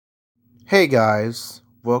Hey guys,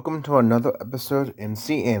 welcome to another episode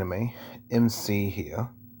MC Anime. MC here.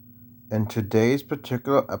 And today's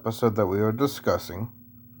particular episode that we are discussing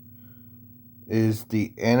is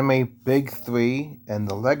the anime Big Three and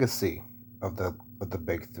the legacy of the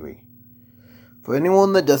Big Three. For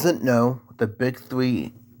anyone that doesn't know what the Big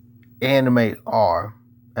Three anime are,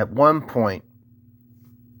 at one point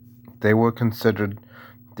they were considered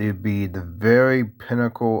to be the very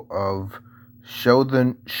pinnacle of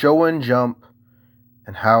Shonen Jump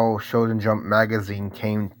and how Shonen Jump magazine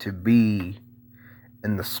came to be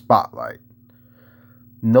in the spotlight.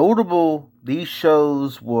 Notable, these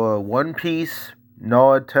shows were One Piece,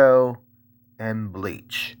 Naruto, and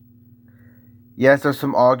Bleach. Yes, there's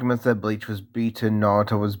some arguments that Bleach was beaten,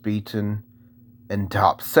 Naruto was beaten in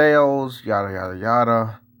top sales, yada yada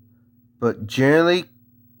yada. But generally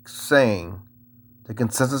saying, the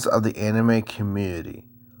consensus of the anime community,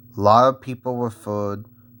 a lot of people referred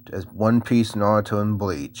to as One Piece, Naruto, and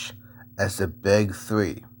Bleach as the Big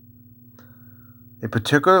Three. A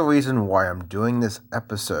particular reason why I'm doing this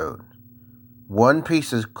episode, One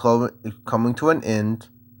Piece is coming to an end,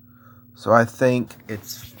 so I think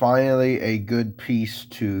it's finally a good piece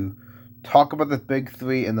to talk about the Big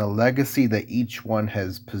Three and the legacy that each one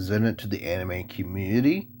has presented to the anime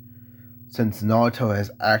community, since Naruto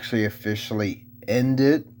has actually officially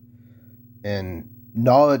ended, and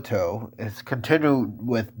Naruto is continued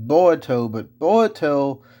with Boruto, but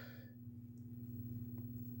Boruto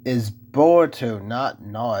is Boruto, not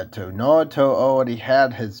Naruto. Naruto already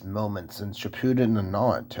had his moments in Shippuden and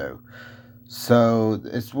Naruto. So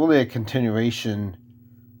it's really a continuation,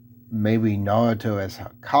 maybe Naruto as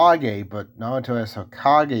Hokage, but Naruto as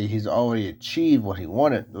Hokage, he's already achieved what he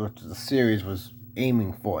wanted, which the series was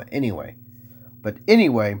aiming for anyway. But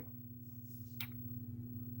anyway,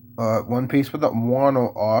 One Piece with the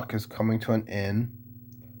Wano arc is coming to an end.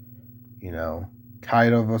 You know,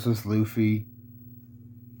 Kaido versus Luffy.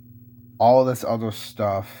 All this other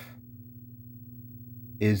stuff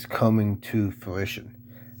is coming to fruition.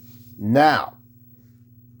 Now,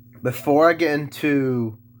 before I get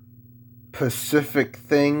into specific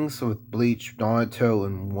things with Bleach, Naruto,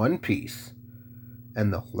 and One Piece,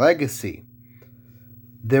 and the legacy,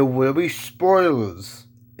 there will be spoilers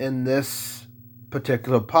in this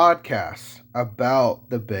particular podcast about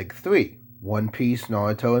the Big Three, One Piece,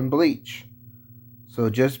 Naruto, and Bleach. So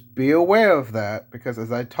just be aware of that, because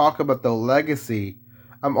as I talk about the legacy,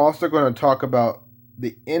 I'm also going to talk about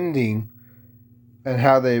the ending and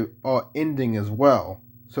how they are ending as well.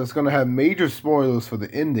 So it's going to have major spoilers for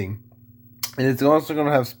the ending, and it's also going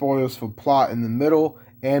to have spoilers for plot in the middle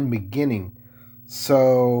and beginning.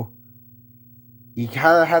 So you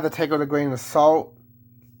kind of have to take it with a grain of salt.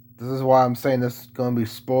 This is why I'm saying this is going to be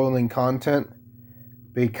spoiling content,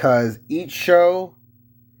 because each show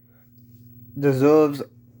deserves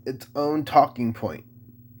its own talking point.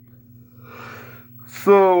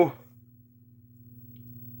 So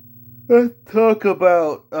let's talk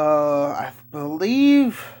about, I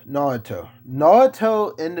believe, Naruto.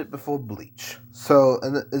 Naruto ended before Bleach. So,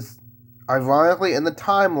 and it's ironically in the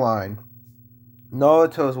timeline,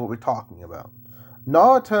 Naruto is what we're talking about.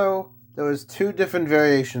 Naruto, there was two different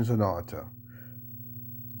variations of Naruto.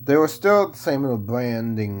 They were still the same in the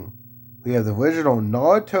branding. We have the original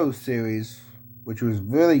Naruto series, which was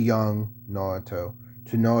really young Naruto,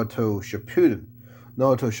 to Naruto Shippuden.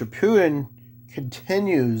 Naruto Shippuden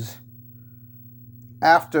continues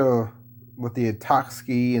after with the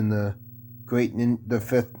Akatsuki and the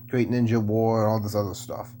Fifth Great Ninja War and all this other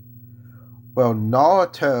stuff. Well,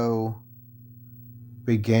 Naruto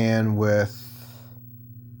began with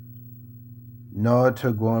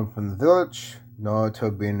Naruto growing from the village,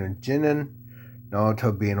 Naruto being a Genin,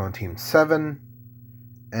 Naruto being on Team 7,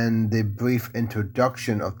 and the brief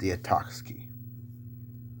introduction of the Akatsuki.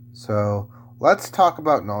 So, let's talk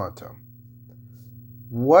about Naruto.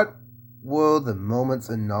 What were the moments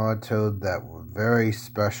in Naruto that were very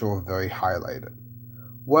special, very highlighted?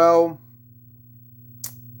 Well,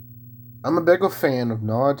 I'm a bigger fan of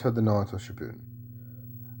Naruto than Naruto Shippuden.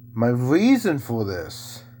 My reason for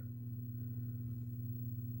this,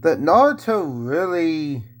 that Naruto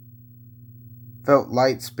really felt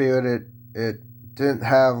light-spirited. It didn't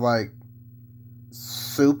have, like,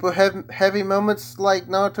 super heavy moments like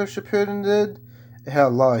Naruto Shippuden did. It had a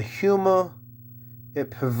lot of humor. It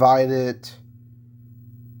provided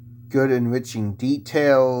good enriching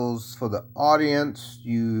details for the audience.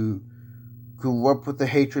 You grew up with the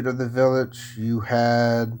hatred of the village. You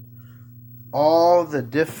had all the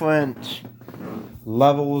different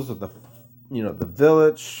levels of the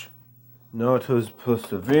village. Naruto's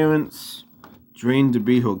perseverance, dreamed to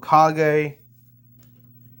be Hokage.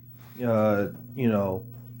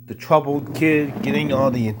 the troubled kid getting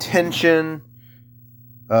all the attention,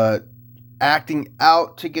 uh, acting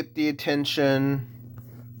out to get the attention,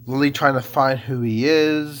 really trying to find who he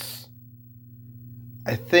is.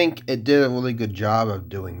 I think it did a really good job of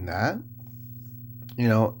doing that.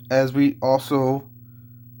 As we also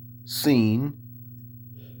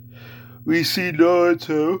we see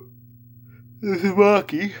Naruto and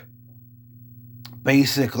Uzumaki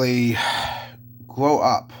basically grow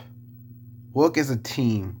up, work as a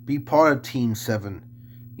team, be part of Team 7,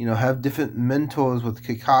 have different mentors with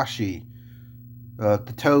Kakashi,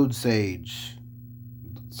 the Toad Sage,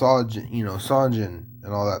 Sanjin,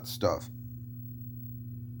 and all that stuff.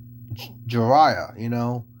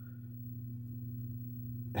 Jiraiya,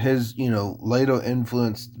 his, later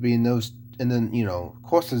influence being those, and then, of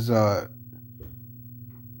course, his, the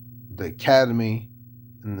academy,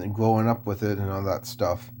 and then growing up with it and all that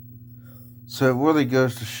stuff. So it really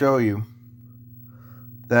goes to show you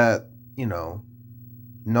that,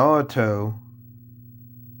 Naruto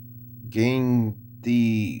gained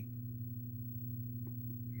the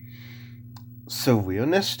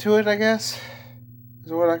surrealness to it, I guess,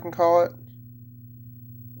 is what I can call it.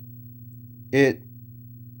 It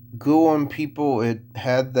grew on people. It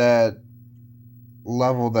had that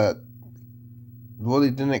level that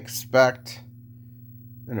really didn't expect,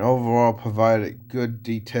 and overall provided good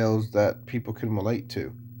details that people can relate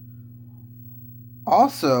to.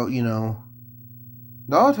 Also,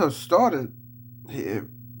 Naruto started,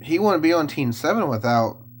 he wouldn't be on Team 7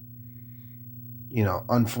 without,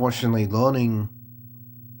 unfortunately learning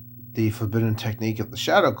the forbidden technique of the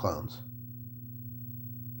Shadow Clones.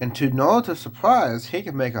 And to Naruto's surprise, he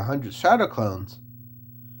could make 100 Shadow Clones.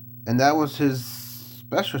 And that was his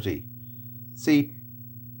specialty. See,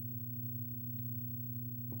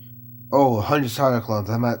 100 Shadow Clones,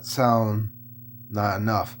 that might sound not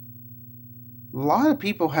enough. A lot of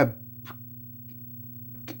people have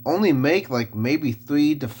only make like maybe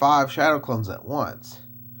 3 to 5 Shadow Clones at once.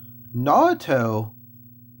 Naruto,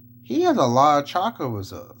 he has a lot of chakra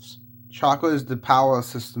reserves. Chakra is the power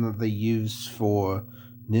system that they use for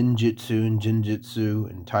ninjutsu and jinjutsu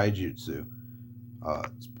and taijutsu.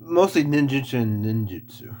 Mostly ninjutsu and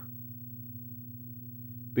ninjutsu.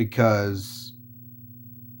 Because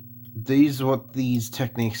what these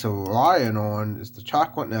techniques are relying on is the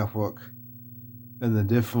chakra network and the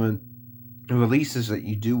different releases that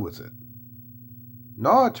you do with it.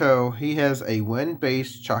 Naruto, he has a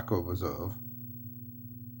wind-based chakra reserve.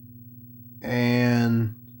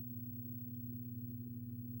 And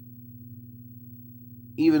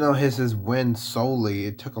even though his is wind solely,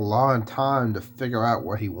 it took a long time to figure out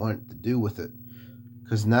what he wanted to do with it.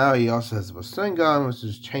 Because now he also has Rasengan, which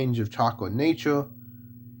is change of chakra nature,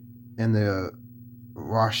 and the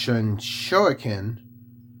Rasen Shuriken,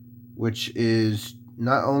 which is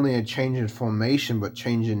not only a change in formation, but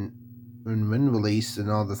change in wind release and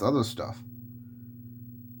all this other stuff.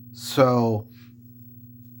 So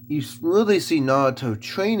you really see Naruto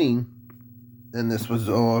training in this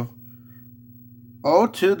reserve, all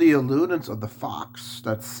to the alludence of the fox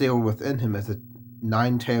that's sealed within him as a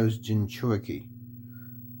Nine-Tails Jinchuriki.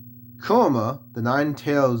 Kurama, the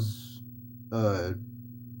Nine-Tails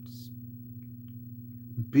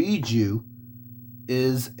Biju,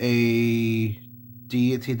 is a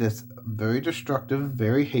deity that's very destructive,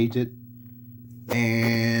 very hated,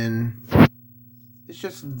 and it's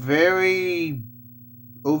just very,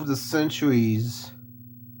 over the centuries,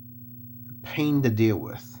 a pain to deal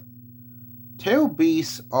with. Tail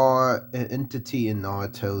beasts are an entity in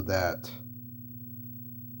Naruto that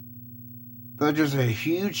they're just a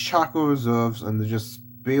huge chakra reserves, and they're just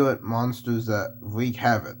spirit monsters that wreak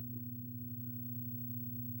havoc.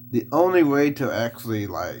 The only way to actually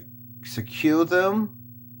secure them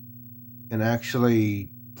and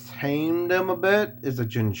actually tame them a bit is a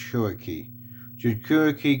Jinchuriki.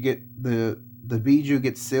 Jinchuriki the Biju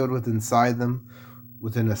gets sealed inside them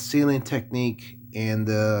within a sealing technique, and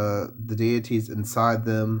the deities inside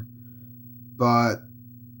them, but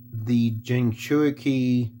the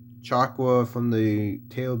Jinchuriki chakra from the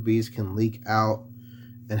tail beast can leak out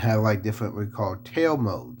and have different what we call tail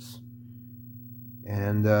modes.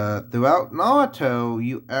 And throughout Naruto,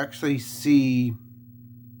 you actually see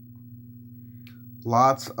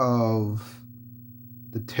lots of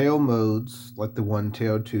the tail modes, like the 1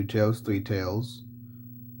 tail, 2 tails, 3 tails,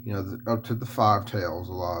 up to the 5 tails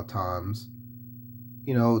a lot of times.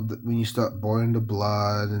 When you start boiling the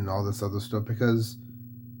blood and all this other stuff, because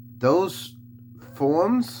those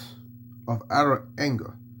forms of outer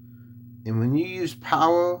anger. And when you use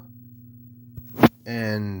power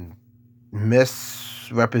and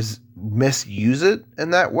misuse it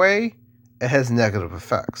in that way, it has negative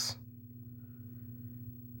effects.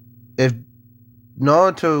 If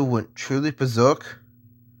Naruto went truly berserk,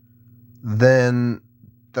 then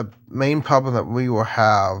the main problem that we will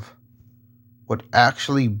have would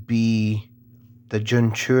actually be the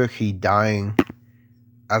Jinchuriki dying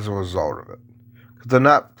as a result of it. Because they're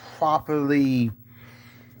not properly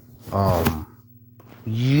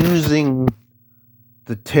using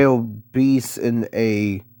the tailed beast in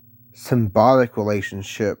a symbolic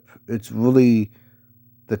relationship. It's really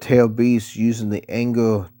the tailed beast using the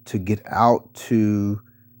anger to get out to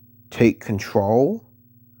take control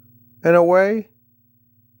in a way,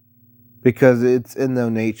 because it's in their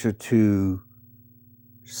nature to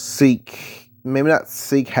maybe not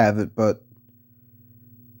seek havoc, but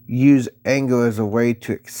use anger as a way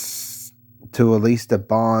to release the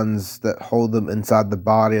bonds that hold them inside the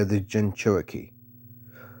body of the Jinchuriki.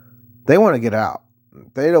 They want to get out.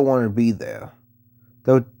 They don't want to be there.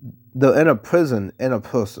 They're in a prison in a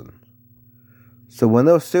person. So when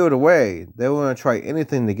they're sealed away, they want to try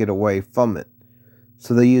anything to get away from it.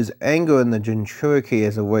 So they use anger in the Jinchuriki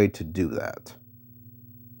as a way to do that.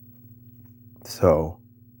 So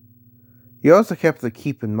you also have to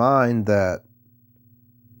keep in mind that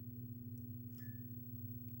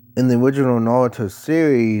in the original Naruto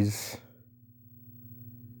series,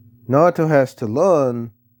 Naruto has to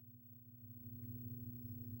learn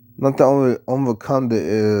not to only overcome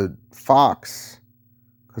the fox,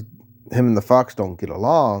 because him and the fox don't get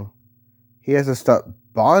along. He has to start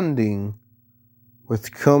bonding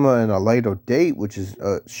with Kuma in a later date, which is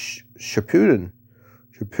Shippuden.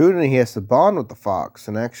 Shippuden, he has to bond with the fox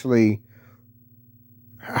and actually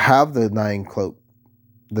have the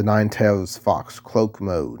Nine Tails Fox cloak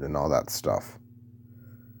mode and all that stuff.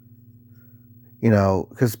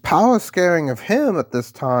 Because power scaling of him at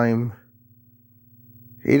this time,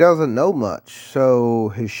 he doesn't know much. So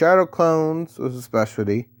his shadow clones was a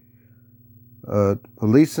specialty.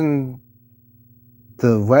 Releasing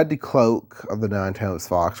the red cloak of the Nine Tails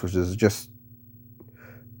Fox, which is just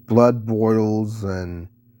blood boils, and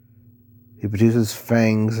he produces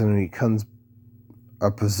fangs and he becomes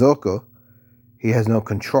a berserker. He has no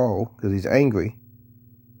control because he's angry.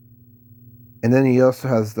 And then he also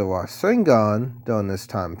has the Rasengan during this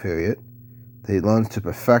time period. He learns to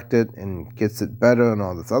perfect it and gets it better and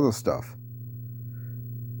all this other stuff.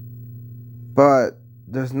 But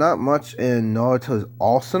there's not much in Naruto's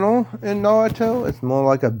arsenal in Naruto. It's more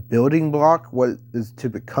like a building block what is to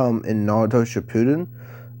become in Naruto Shippuden,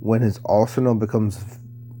 when his arsenal becomes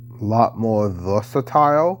a lot more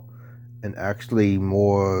versatile and actually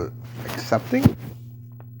more accepting.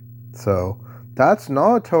 So that's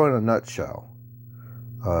Naruto in a nutshell.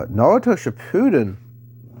 Naruto Shippuden,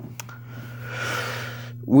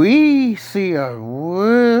 we see a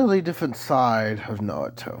really different side of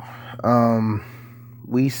Naruto.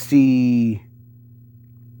 We see,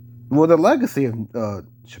 the legacy of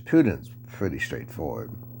Shippuden is pretty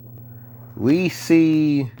straightforward. We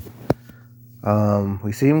see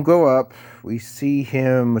him grow up. We see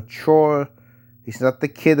him mature. He's not the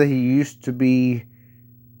kid that he used to be.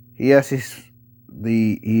 Yes, he's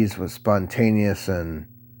spontaneous and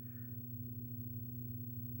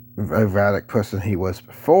erratic person he was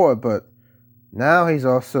before, but now he's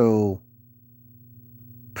also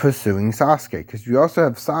pursuing Sasuke, because you also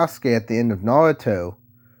have Sasuke at the end of Naruto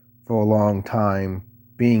for a long time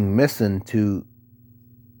being missing to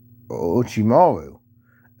Orochimaru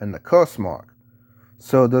and the curse mark.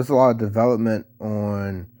 So there's a lot of development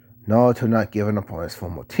on Naruto not giving up on his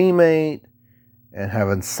former teammate and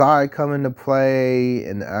having Sai come into play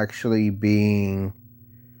and actually being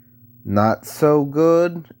not so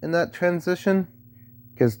good in that transition,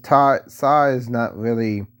 because Sai is not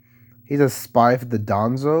really, he's a spy for the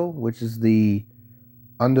Danzo, which is the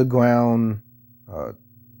underground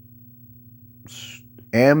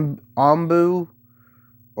Anbu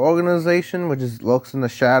organization, which lurks in the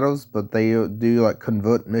shadows, but they do like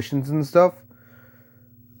convert missions and stuff.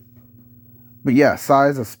 But yeah, Sai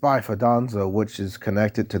is a spy for Danzo, which is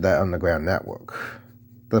connected to that underground network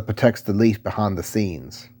that protects the leaf behind the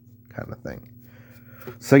scenes, kind of thing.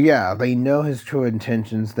 So yeah, they know his true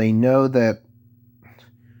intentions. They know that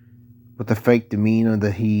with the fake demeanor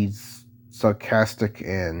that he's sarcastic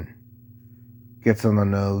and gets on the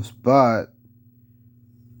nerves, but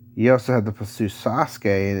you also have to pursue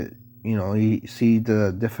Sasuke. You see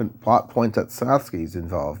the different plot points that Sasuke's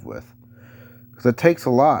involved with. Because it takes a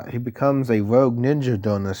lot. He becomes a rogue ninja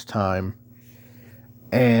during this time.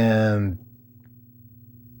 And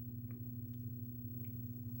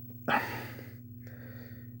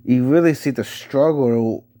you really see the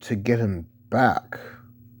struggle to get him back.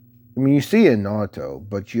 I mean, you see it in Naruto,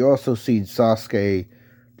 but you also see Sasuke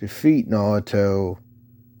defeat Naruto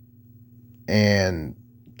and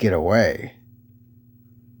get away.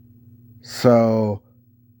 So,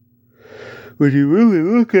 when you really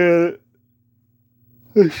look at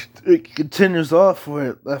it continues off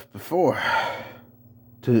where it left before.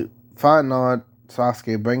 To find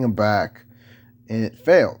Sasuke, bring him back, and it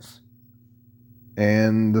fails.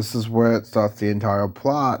 And this is where it starts the entire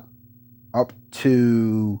plot up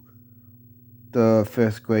to the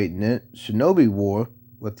Fifth Great Shinobi War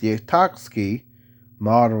with the Akatsuki,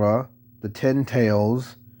 Madara, the Ten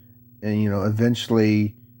Tails, and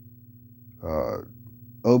eventually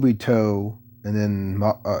Obito, and then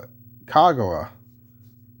Kagura,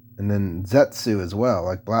 and then Zetsu as well,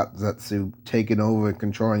 like Black Zetsu taking over and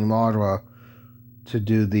controlling Madara to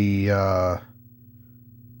do the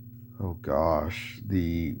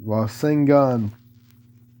the Rasengan.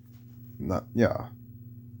 Not the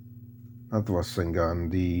Rasengan,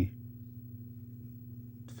 the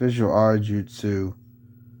visual art jutsu.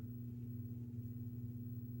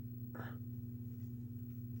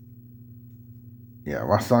 Yeah,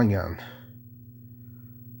 Rasengan.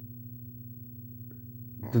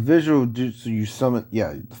 The visual jutsu, you summon,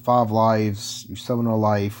 the 5 lives, you summon a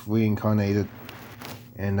life, reincarnate it,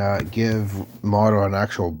 and give Madara an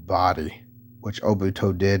actual body, which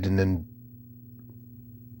Obito did, and then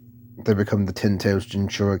they become the Ten Tails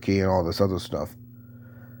Jinchuriki and all this other stuff.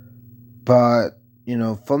 But,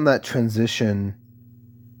 from that transition,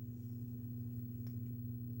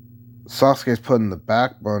 Sasuke is put in the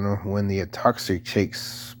back burner when the Akatsuki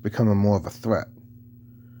chicks become more of a threat.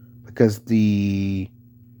 Because the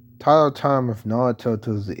entire time of Naruto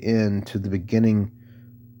to the end, to the beginning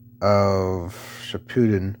of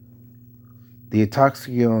Shippuden, the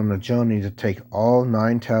Akatsuki are on a journey to take all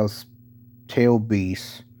 9 tail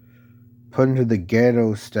beasts, put into the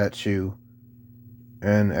Gedo statue,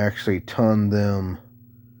 and actually turn them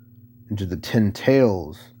into the 10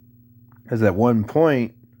 tails. Because at one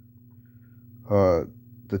point, the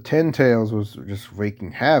 10 tails was just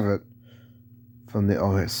wreaking havoc from the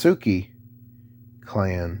Ohatsuki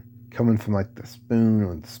clan, coming from like the spoon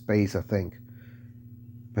or the space, I think.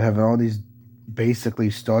 But having all these, basically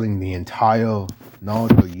starting the entire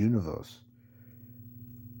Naruto universe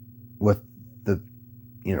with the,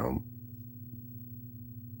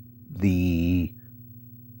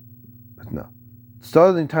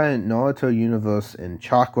 started the entire Naruto universe in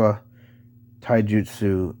chakra,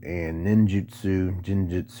 taijutsu, and ninjutsu,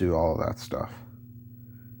 jinjutsu, all of that stuff.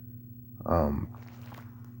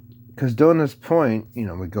 Because during this point,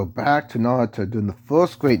 we go back to Naruto during the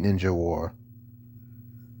first Great Ninja War.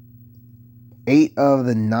 8 of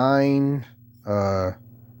the 9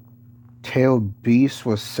 tailed beasts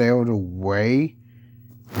were sailed away,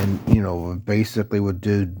 and basically would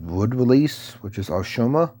release, which is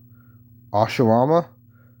Ashurama,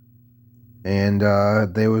 and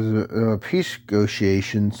there was peace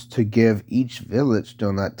negotiations to give each village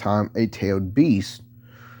during that time a tailed beast,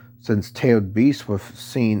 since tailed beasts were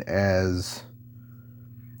seen as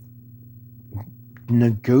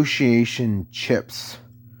negotiation chips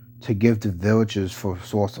to give to villages for a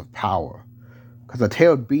source of power. Because a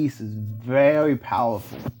tailed beast is very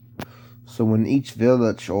powerful. So when each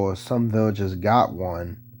village or some villages got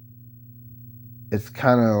one, it's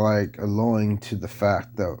kind of like alluring to the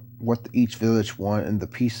fact that what each village wanted in the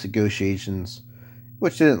peace negotiations,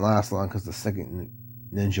 which didn't last long because the second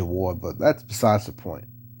Ninja War, but that's besides the point.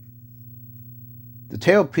 The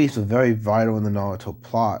tailed beast is very vital in the Naruto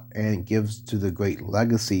plot, and it gives to the great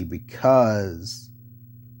legacy because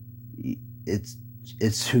it's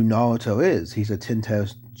who Naruto is. He's a Ten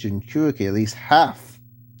Tails Jinchuriki, at least half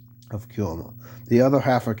of Kurama. The other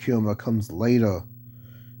half of Kurama comes later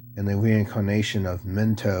in the reincarnation of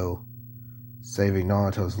Mento, saving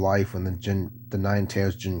Naruto's life when the 9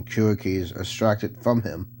 Tails Jinchuriki is extracted from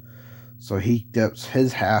him. So he dips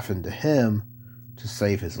his half into him to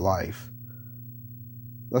save his life.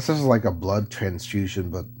 This is like a blood transfusion,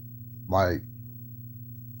 but like,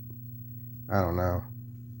 I don't know.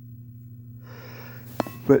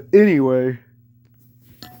 But anyway,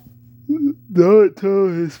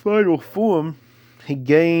 Naruto, his final form, he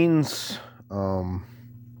gains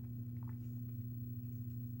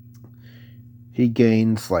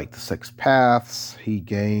like the 6 paths. He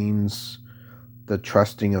gains the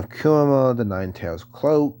trusting of Kurama, the 9 Tails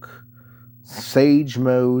cloak, Sage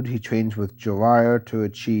mode. He trains with Jiraiya to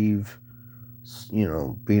achieve,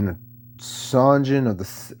 being a Sanjin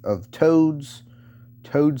of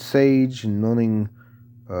Toad Sage, and learning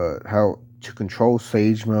how to control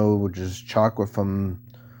Sage mode, which is chakra from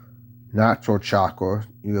natural chakra.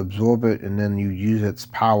 You absorb it and then you use its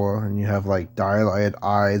power, and you have like dilated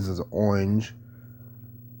eyes as orange.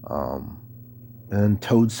 And then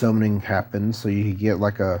toad summoning happens, so you get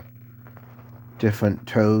like a different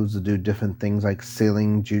toads to do different things like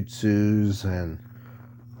sailing jutsus and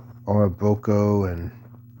Onaboko, and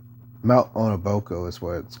Mount Onaboko is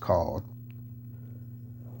what it's called.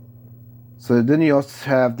 So then you also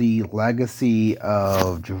have the legacy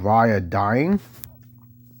of Jiraiya dying.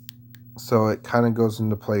 So it kind of goes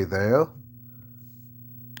into play there.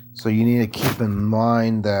 So you need to keep in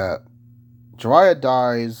mind that Jiraiya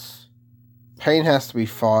dies, Pain has to be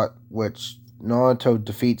fought, which Naruto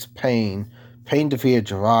defeats Pain. Pain defeated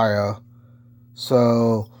Jiraiya.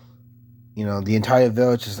 So, the entire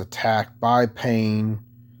village is attacked by Pain.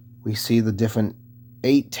 We see the different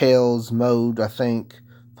 8 Tails mode, I think,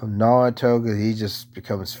 from Naruto, because he just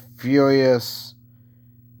becomes furious.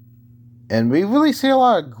 And we really see a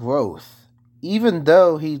lot of growth. Even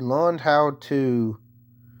though he learned how to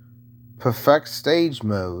perfect stage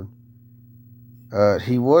mode,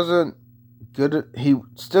 he wasn't good. He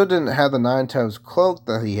still didn't have the 9 Tails cloak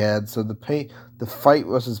that he had, so the fight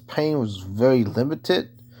versus Pain was very limited,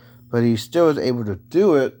 but he still was able to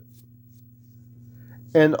do it.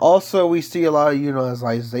 And also we see a lot of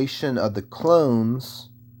utilization of the clones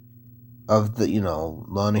of the,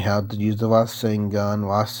 learning how to use the Rasengan,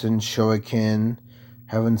 Rasen Shuriken,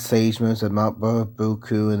 having sage moves at Mount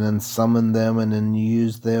Barabuku, and then summon them and then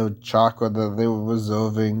use their chakra that they were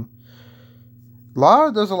reserving.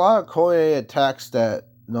 There's a lot of coordinated attacks that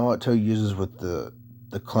Naruto uses with the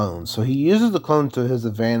clones. So he uses the clones to his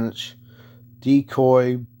advantage.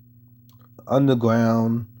 Decoy,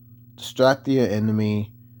 underground, distract the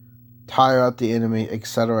enemy, tire out the enemy,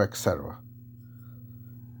 etc., etc.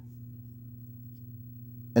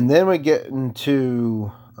 And then we get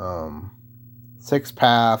into 6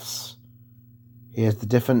 paths. He has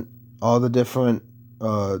all the different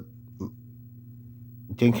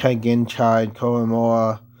Genkai Genchai,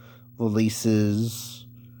 Koramora releases,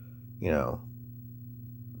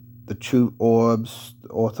 the true orbs, the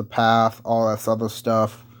orthopath, all that other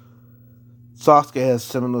stuff. Sasuke has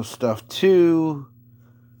similar stuff too.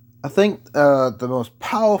 I think the most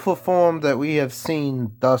powerful form that we have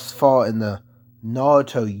seen thus far in the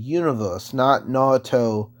Naruto universe, not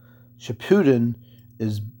Naruto Shippuden,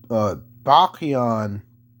 is Byakugan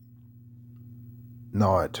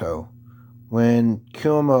Naruto. When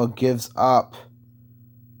Kurama gives up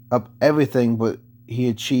everything, but he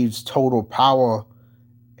achieves total power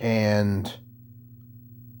and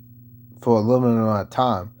for a limited amount of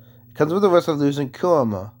time. It comes with the risk of losing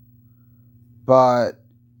Kurama, but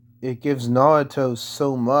it gives Naruto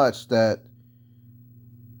so much that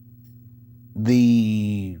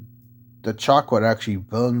the chakra actually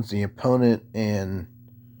burns the opponent and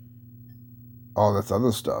all this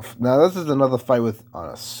other stuff. Now, this is another fight with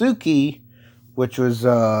Inosuke, which was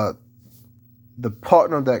the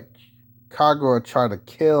partner that Kagura tried to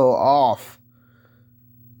kill off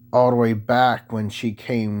all the way back when she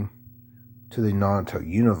came to the Naruto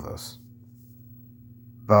universe.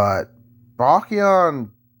 But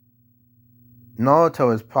Byakugan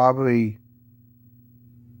Naruto is probably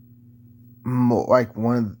more like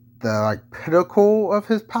one of the pinnacle of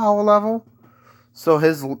his power level. So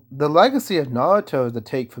the legacy of Naruto is to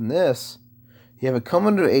take from this. You have a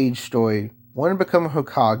coming to age story, want to become a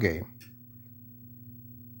Hokage,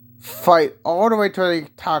 fight all the way to the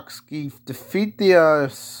Akatsuki, defeat the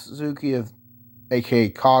Suzuki of aka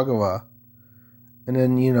Kagura, and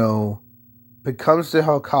then becomes the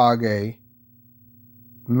Hokage,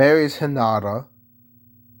 marries Hinata,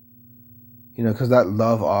 because that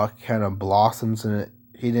love arc kind of blossoms, and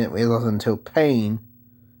he didn't realize until Pain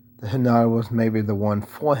that Hinata was maybe the one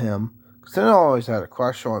for him, because Hinata always had a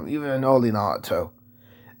crush on him, even in early Naruto.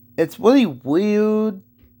 It's really weird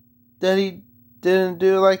that he didn't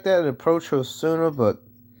do it like that and approach her sooner, but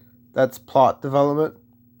that's plot development.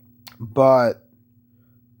 But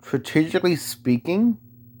strategically speaking,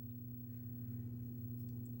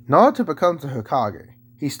 Naruto becomes a Hokage.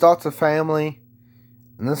 He starts a family,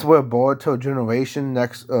 and this is where Naruto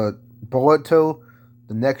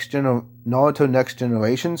Next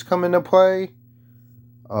Generations come into play.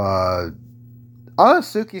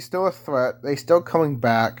 Inosuke's still a threat. They're still coming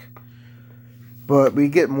back. But we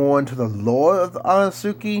get more into the lore of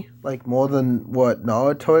Inosuke, more than what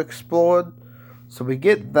Naruto explored. So we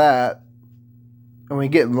get that. And we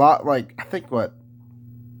get a lot, I think at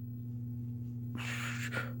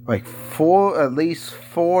least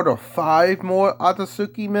 4 to 5 more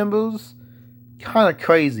Inosuke members. Kind of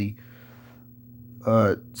crazy.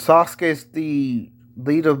 Sasuke is the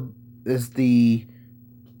leader, is the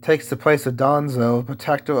takes the place of Danzo,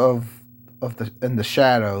 protector of in the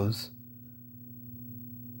shadows.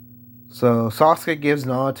 So Sasuke gives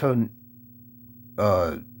Naruto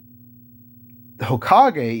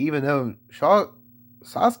Hokage, even though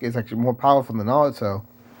Sasuke is actually more powerful than Naruto.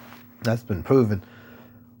 That's been proven.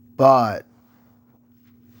 But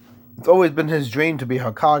it's always been his dream to be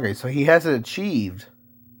Hokage, so he has it achieved.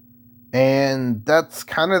 And that's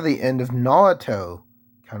kind of the end of Naruto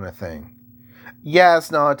kind of thing. Yes,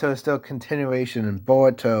 Naruto is still a continuation in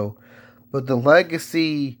Boruto, but the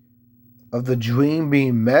legacy of the dream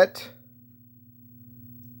being met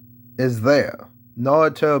is there.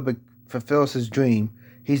 Naruto fulfills his dream.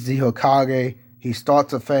 He's the Hokage. He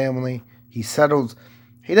starts a family. He settles.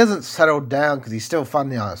 He doesn't settle down because he's still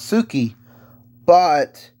fighting Inosuke,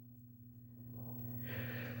 but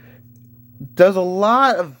there's a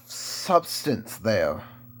lot of substance there.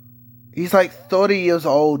 He's like 30 years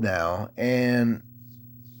old now, and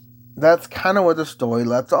that's kind of where the story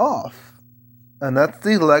lets off. And that's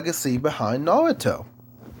the legacy behind Naruto.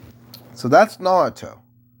 So that's Naruto.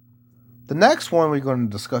 The next one we're going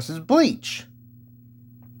to discuss is Bleach.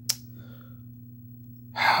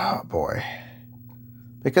 Oh boy.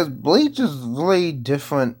 Because Bleach is really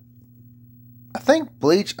different. I think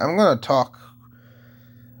Bleach, I'm going to talk.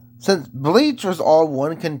 Since Bleach was all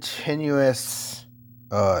one continuous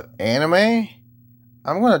anime,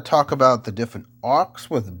 I'm going to talk about the different arcs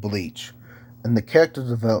with Bleach and the character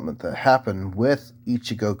development that happened with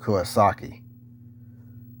Ichigo Kurosaki.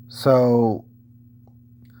 So,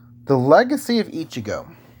 the legacy of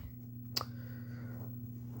Ichigo.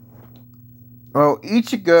 Well,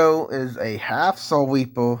 Ichigo is a half Soul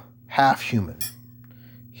Reaper, half human.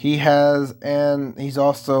 He's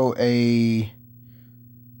also a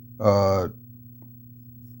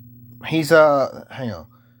he's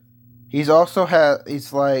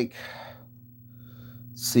like,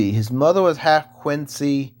 see, his mother was half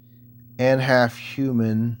Quincy and half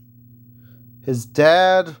human. His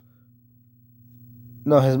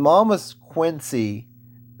mom was Quincy,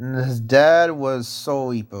 and his dad was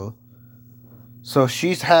Soul Reaper. So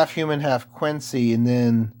she's half human, half Quincy, and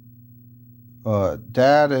then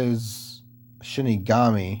dad is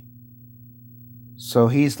Shinigami. So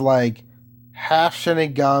he's like half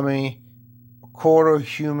Shinigami, a quarter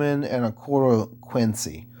human, and a quarter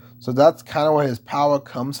Quincy. So that's kind of where his power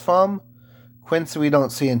comes from. Quincy we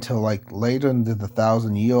don't see until like later into the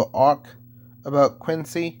 1,000-year arc about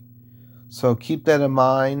Quincy. So keep that in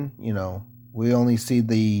mind. You know, we only see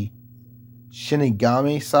the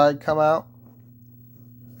Shinigami side come out.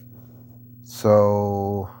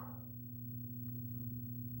 So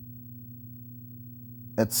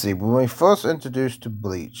let's see. When we first introduced to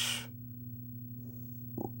Bleach,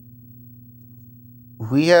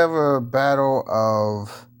 we have a battle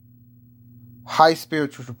of high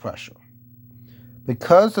spiritual pressure.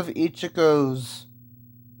 Because of Ichigo's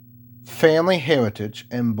family heritage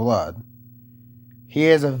and blood, he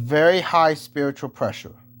has a very high spiritual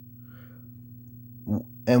pressure.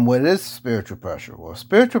 And what is spiritual pressure? Well,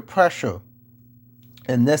 spiritual pressure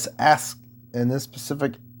in this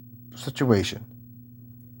specific situation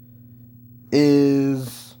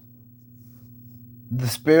is the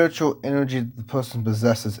spiritual energy that the person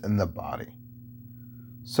possesses in the body.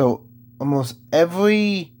 So almost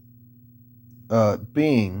every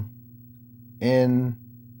being in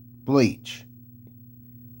Bleach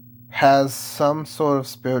has some sort of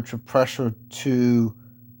spiritual pressure to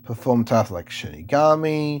perform tasks like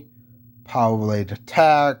Shinigami, power-related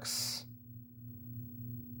attacks,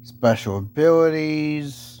 special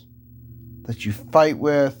abilities that you fight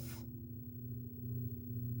with.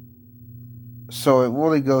 So it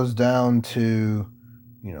really goes down to,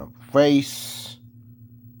 race,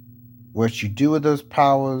 what you do with those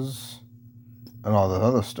powers, and all that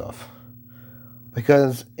other stuff.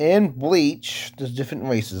 Because in Bleach, there's different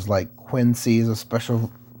races, like Quincy is a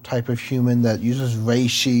special type of human that uses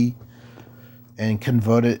Reishi and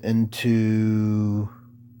convert it into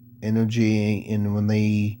energy, and when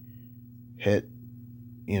they hit,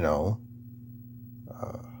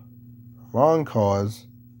 wrong cause,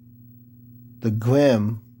 the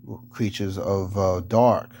grim creatures of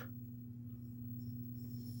Dark,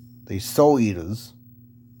 the Soul Eaters,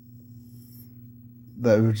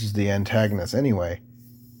 which is the antagonist anyway,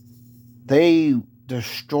 they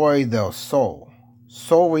destroy their soul.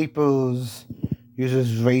 Soul Reapers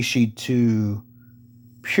uses Reishi to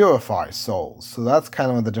purify souls. So that's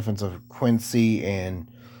kind of the difference of Quincy and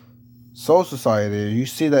Soul Society. You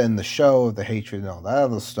see that in the show, the hatred and all that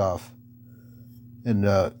other stuff.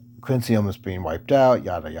 And Quincy almost being wiped out,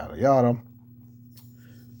 yada, yada, yada.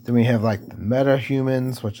 Then we have like the meta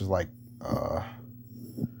humans, which is like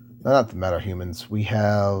not the metahumans. We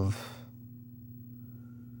have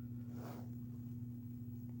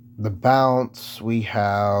the Bounce. We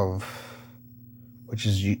have which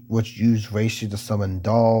use Reishi to summon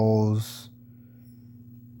dolls.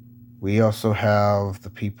 We also have the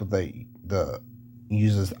people that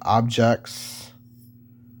uses objects,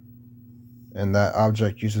 and that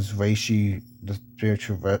object uses Reishi, the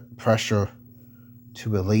spiritual pressure, to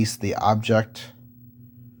release the object.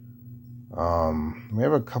 We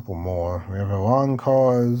have a couple more. We have Iran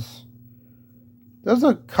cars. There's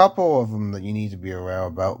a couple of them that you need to be aware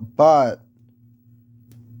about, but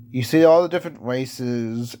you see all the different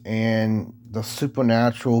races and the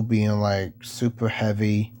supernatural being like super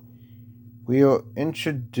heavy. We are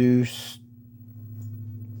introduced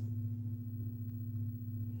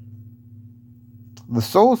the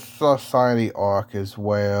Soul Society arc is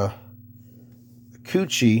where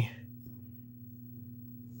Kuchi,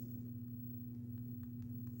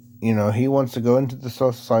 he wants to go into the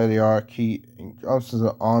Soul Society arc. He goes to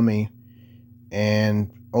the army,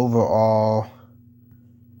 and overall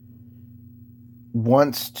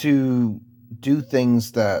wants to do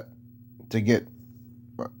things to get,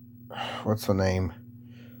 what's her name?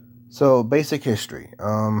 So, basic history.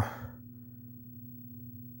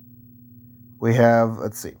 We have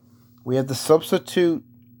the substitute,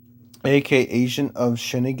 aka Agent of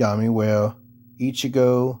Shinigami, where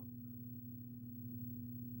Ichigo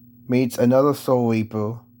meets another Soul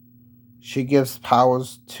Reaper. She gives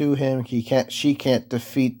powers to him. She can't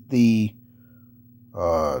defeat the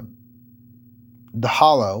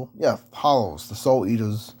Hollow. Yeah, Hollows, the Soul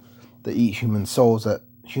Eaters that eat human souls, that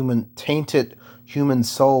tainted human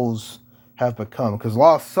souls have become. Because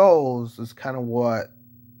Lost Souls is kind of what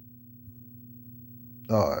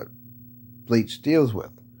Bleach deals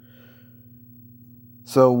with.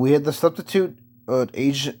 So we had the substitute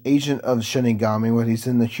agent of Shinigami, where he's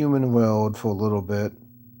in the human world for a little bit.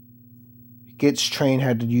 He gets trained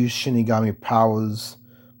how to use Shinigami powers,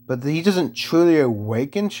 but he doesn't truly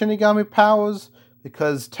awaken Shinigami powers,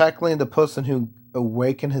 because technically the person who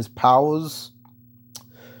awakened his powers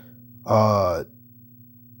kind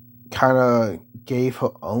of gave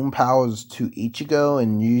her own powers to Ichigo,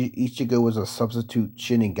 and Ichigo was a substitute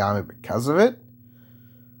Shinigami because of it.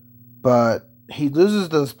 But he loses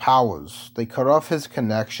those powers. They cut off his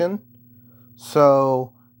connection.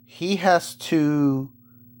 So he has to,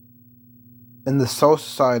 in the Soul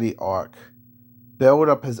Society arc, build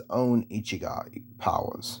up his own Ichigo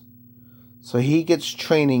powers. So he gets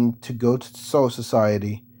training to go to the Soul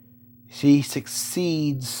Society. He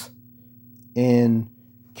succeeds in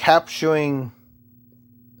capturing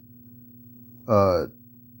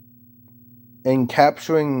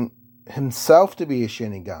himself to be a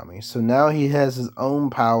Shinigami. So now he has his own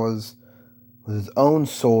powers with his own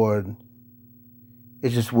sword. It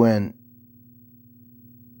just went,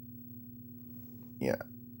 yeah.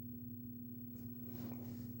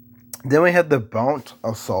 Then we had the Bounce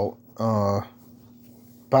Assault.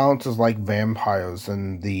 Bounce is like vampires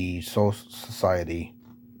in the Soul Society.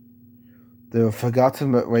 They're a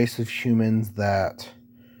forgotten race of humans that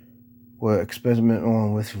were experimenting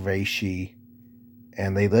on with Reishi,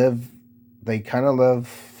 and they kind of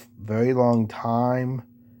live very long time.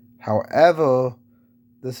 However,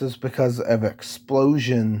 this is because of an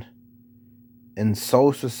explosion in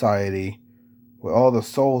Soul Society where all the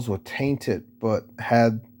souls were tainted but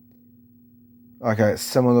had like a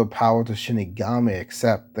similar power to Shinigami,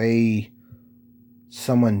 except they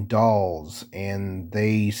summon dolls and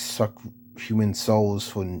they suck human souls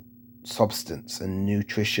for substance and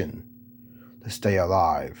nutrition to stay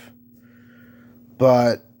alive.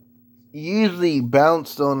 But usually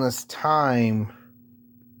Bounce during this time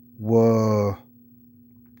were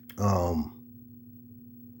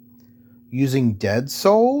using dead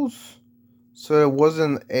souls, so it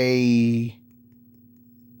wasn't a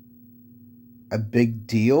big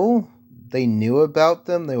deal. They knew about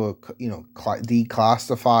them. They were,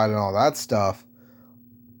 declassified and all that stuff.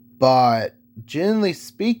 But generally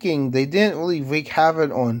speaking, they didn't really wreak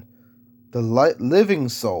havoc on the living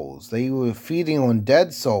souls. They were feeding on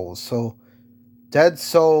dead souls. So dead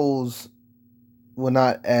souls were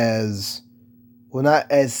not as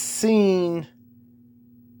seen.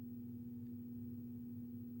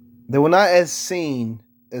 They were not as seen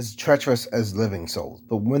as treacherous as living souls.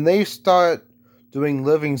 But when they start doing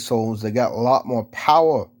living souls, they got a lot more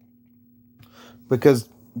power, because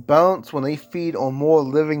Bounce, when they feed on more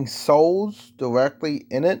living souls directly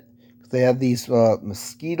in it, they have these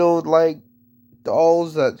mosquito-like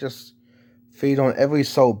dolls that just feed on every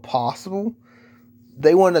soul possible.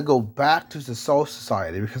 They want to go back to the Soul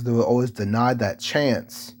Society because they were always denied that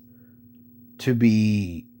chance to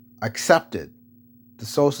be accepted. The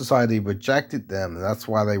Soul Society rejected them, and that's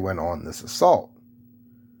why they went on this assault.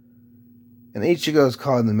 And Ichigo's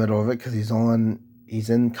caught in the middle of it because he's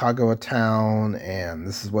in Kagura Town, and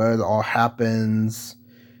this is where it all happens.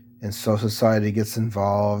 And Soul Society gets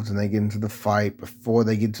involved, and they get into the fight before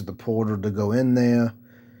they get to the portal to go in there.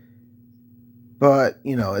 But,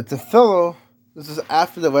 it's a filler. This is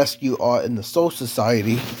after the rescue art in the Soul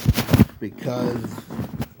Society, because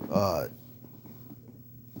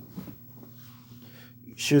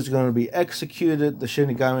she was going to be executed, the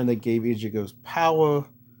Shinigami that gave Ichigo's power.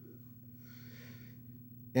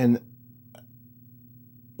 And,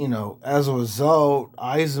 as a result,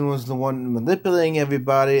 Aizen was the one manipulating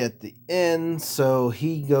everybody at the end, so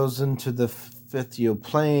he goes into the fifth year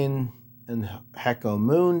plane in Heko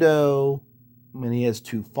Mundo, and he has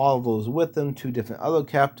 2 followers with him, 2 different other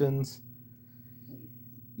captains.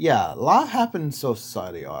 Yeah, a lot happened in Soul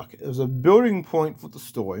Society arc. It was a building point for the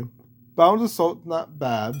story. Bound Assault, not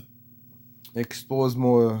bad. It explores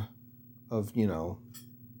more of,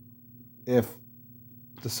 if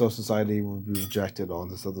the Soul Society would be rejected, all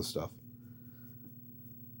this other stuff.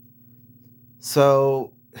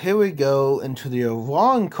 So, here we go into the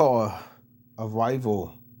Arrancar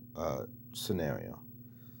arrival scenario.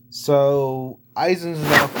 So, Aizen's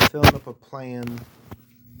now filling up a plan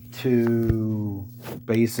to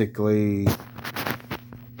basically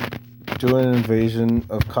do an invasion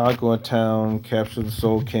of Kagura Town, capture the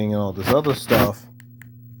Soul King, and all this other stuff.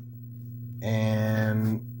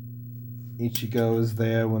 And Ichigo is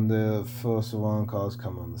there when the first Arrancars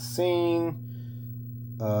come on the scene.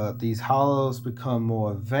 These hollows become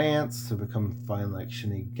more advanced, to become finally like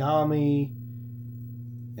Shinigami.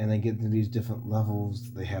 And they get into these different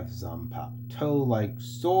levels. They have Zanpakuto, like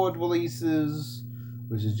sword releases,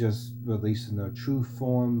 which is just releasing their true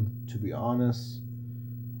form, to be honest.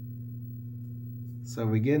 So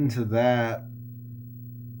we get into that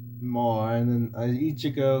more, and then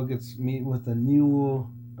Ichigo gets meet with another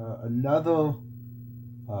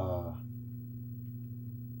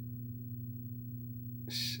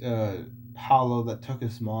hollow that took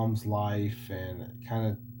his mom's life, and kind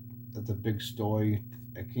of that's a big story.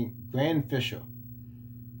 I think Grand Fisher.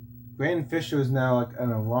 Grand Fisher is now like an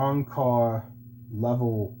Arrancar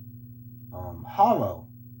level hollow.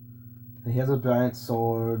 And he has a giant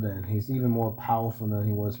sword, and he's even more powerful than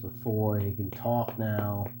he was before, and he can talk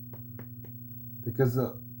now. Because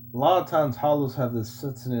a lot of times hollows have this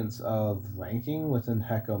sense of ranking within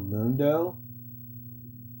Heko Mundo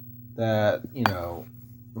that,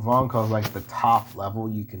 Arrancar is like the top level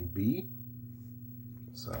you can be.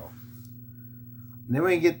 So, and then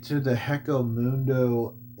we get to the Heko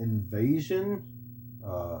Mundo invasion.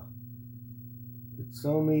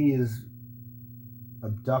 Itsuomi is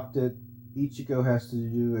abducted. Ichigo has to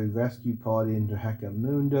do a rescue party into Heko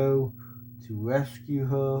Mundo to rescue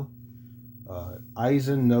her.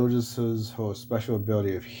 Aizen notices her special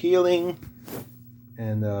ability of healing,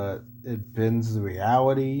 and it bends the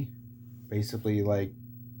reality. Basically, like,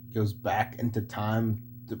 goes back into time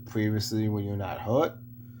to previously when you're not hurt.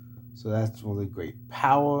 So that's really great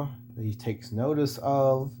power that he takes notice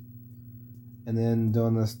of. And then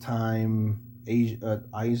during this time,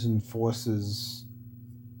 Aizen forces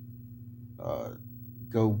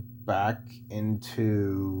go back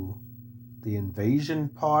into the invasion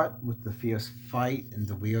part with the fierce fight in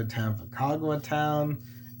the weird town for Kagura Town,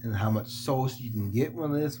 and how much souls you can get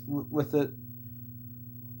with it.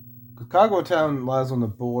 Because Kagura Town lies on the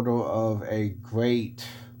border of a great,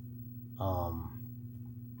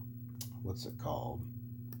 what's it called?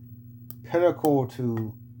 Pinnacle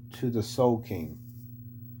to the Soul King.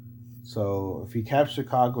 So if you capture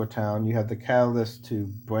Kagura Town, you have the catalyst to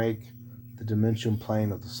break the dimension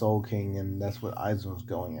plane of the Soul King, and that's what Aizen was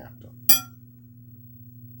going after.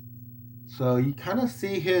 So you kind of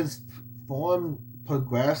see his form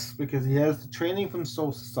progress because he has the training from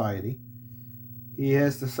Soul Society. He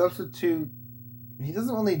has the substitute. He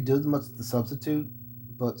doesn't really do much of the substitute,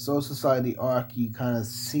 but Soul Society arc, you kind of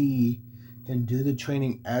see him do the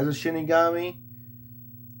training as a Shinigami.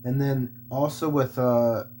 And then also with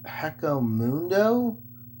Heko Mundo,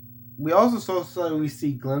 we also we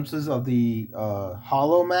see glimpses of the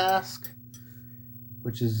Hollow Mask,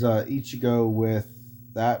 which is Ichigo with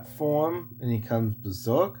that form, and he comes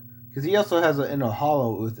berserk because he also has an inner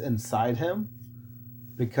hollow inside him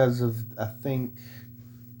because of, I think,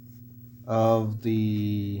 of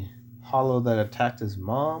the hollow that attacked his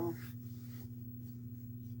mom,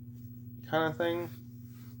 kind of thing.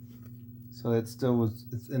 So it's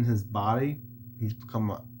in his body. He's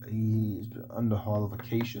under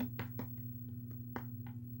hollowification.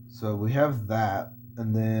 So we have that,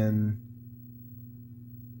 and then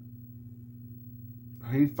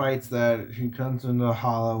he fights that. He comes into the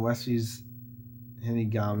hollow, rescues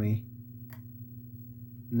Shinigami.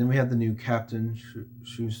 And then we have the new Captain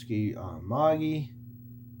Shusuke Magi,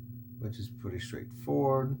 which is pretty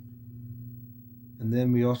straightforward. And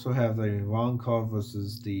then we also have the Rancor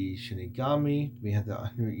versus the Shinigami. We have the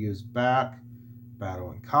 100 Years Back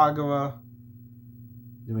battle in Kagura.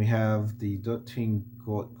 Then we have the 13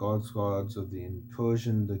 God Squads of the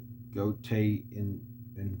Incursion, the Gote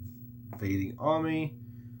invading army.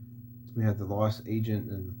 Then we have the Lost Agent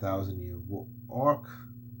in the 1,000-Year Arc.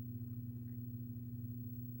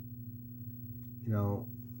 You know,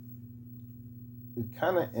 it's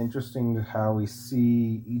kind of interesting how we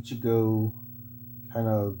see Ichigo kind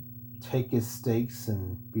of take his stakes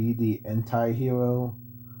and be the anti-hero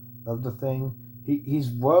of the thing. He's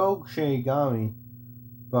rogue Shinigami,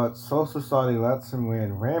 but Soul Society lets him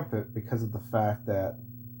run rampant because of the fact that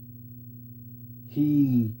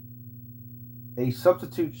there's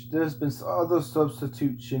been other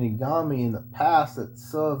substitute Shinigami in the past that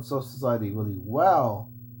served Soul Society really well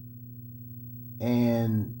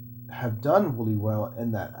and have done really well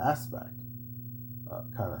in that aspect,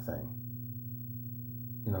 kind of thing.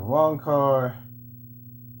 You know, Rancor,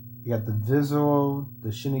 you got the Visceral, the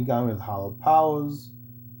Shinigami with hollow powers.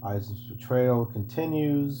 Aizen's betrayal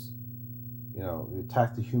continues. You know, we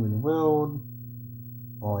attack the human world.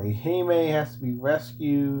 Orihime has to be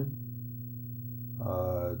rescued.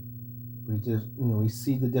 We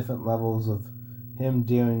see the different levels of him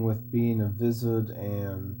dealing with being a wizard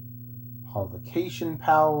and holification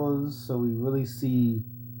powers. So we really see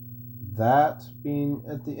that being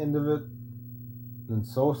at the end of it. Then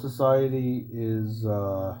Soul Society is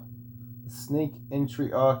the Snake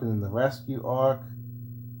entry arc and then the rescue arc.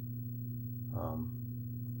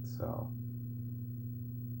 So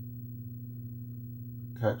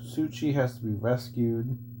Katsuchi has to be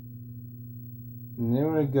rescued. And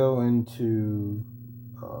then we go into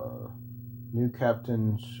new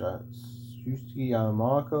Captain Shusuke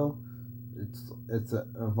Yamako. It's a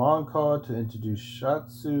Rancor to introduce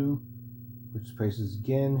Shatsu, which faces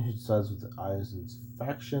Gin, who sides with the Aizen's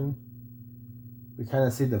faction. We kind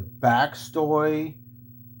of see the backstory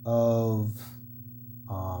of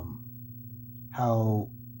how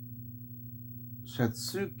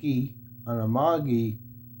Shatsuki Anamagi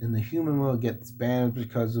in the human world gets banned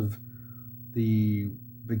because of the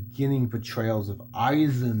beginning portrayals of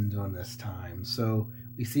Aizen during this time. So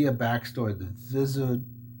we see a backstory of the Wizard,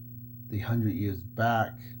 the 100 Years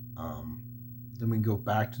Back. Then we go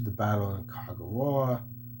back to the battle in Kagura.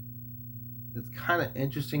 It's kind of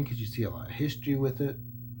interesting because you see a lot of history with it.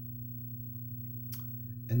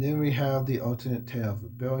 And then we have the alternate tale of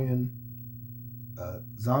rebellion.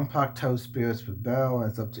 Zanpakuto spirits rebel,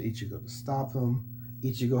 and it's up to Ichigo to stop him.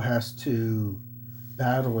 Ichigo has to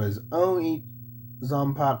battle his own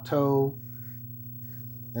Zanpakuto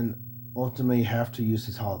and ultimately have to use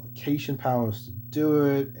his holification powers to do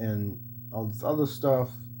it and all this other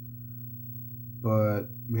stuff. But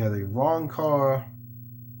we have a Rancor.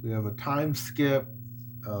 We have a time skip.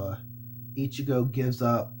 Ichigo gives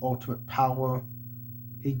up ultimate power.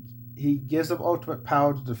 He gives up ultimate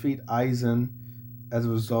power to defeat Aizen as a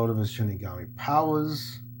result of his Shinigami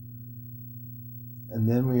powers. And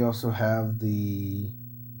then we also have the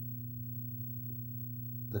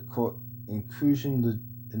Incursion, the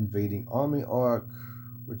invading army arc,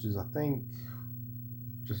 which is, I think,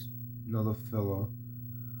 just another filler.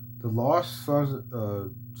 The Lost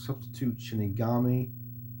substitute Shinigami,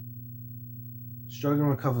 struggling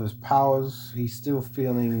to recover his powers. He's still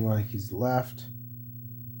feeling like he's left.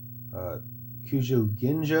 Kujo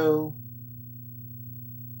Ginjo.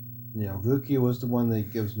 You know, Rukia was the one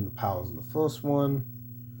that gives him the powers in the first one.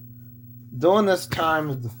 During this time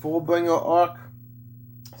is the Fullbringer arc.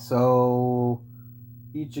 So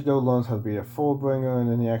Ichigo learns how to be a Fullbringer, and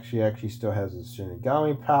then he actually still has his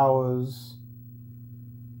Shinigami powers.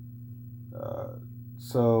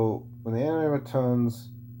 So when the anime returns,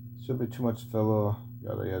 should be too much filler,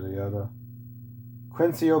 yada yada yada.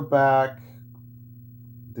 Quincy are back.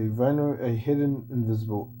 They run a hidden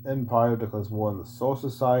invisible empire declares war on the Soul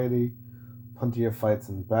Society. Plenty of fights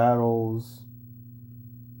and battles.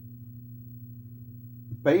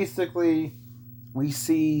 Basically, we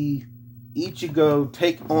see Ichigo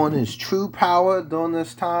take on his true power during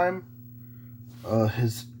this time.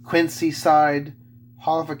 His Quincy side,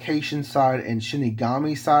 Holification side, and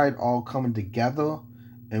Shinigami side all coming together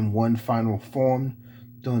in one final form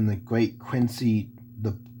during the Great Quincy,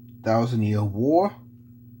 the 1,000-Year War.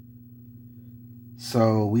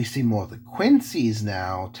 So we see more of the Quincy's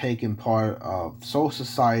now taking part of Soul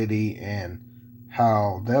Society and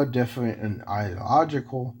how they're different and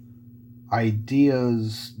ideological.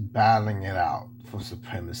 ideas battling it out for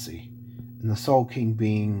supremacy, and the Soul King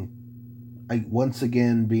being, like, once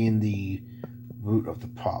again being the root of the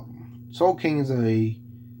problem. Soul King is a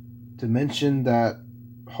dimension that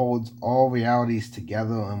holds all realities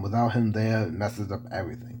together, and without him there, it messes up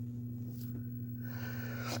everything.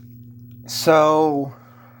 So,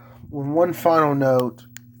 with one final note,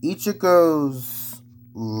 Ichigo's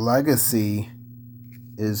legacy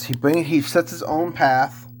is he sets his own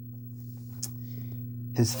path.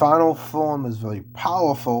 His final form is very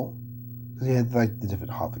powerful because he had like the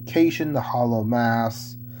different Holocation, the Hollow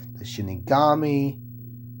Mass, the Shinigami.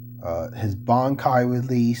 His Bankai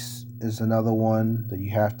release is another one that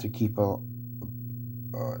you have to keep an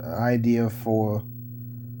idea for.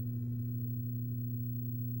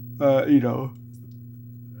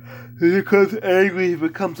 He becomes angry, he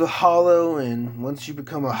becomes a hollow, and once you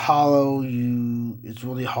become a hollow, it's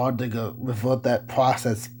really hard to revert that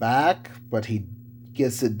process back, but he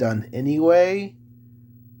gets it done anyway.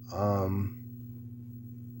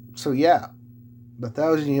 So yeah, the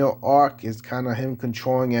 1,000-year arc is kind of him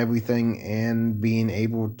controlling everything and being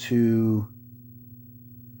able to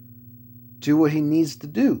do what he needs to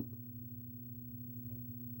do.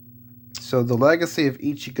 So the legacy of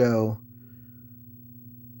Ichigo: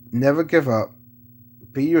 never give up,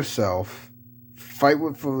 be yourself, fight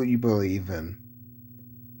for what you believe in,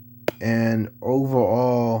 and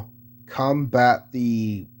overall combat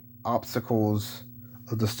the obstacles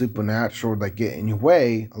of the supernatural that get in your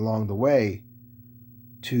way along the way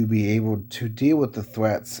to be able to deal with the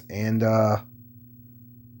threats and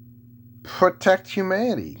protect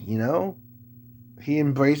humanity, He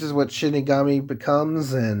embraces what Shinigami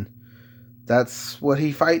becomes, and that's what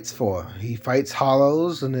he fights for. He fights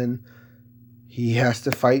hollows, and then he has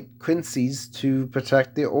to fight Quincy's to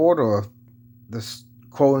protect the order of this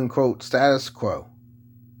quote-unquote status quo.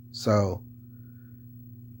 So,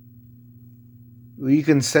 you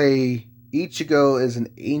can say Ichigo is an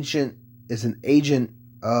agent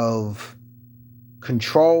of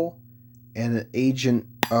control and an agent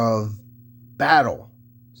of battle,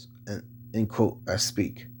 in quote I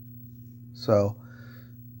speak. So,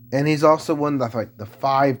 and he's also one of the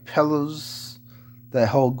 5 pillars that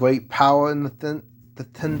hold great power in the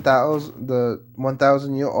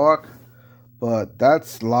 1,000-year arc. But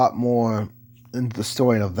that's a lot more into the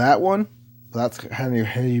story of that one. But that's how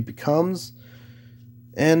he becomes.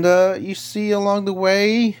 And you see along the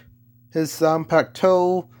way his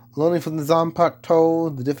Zanpakuto, learning from the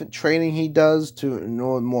Zanpakuto, the different training he does to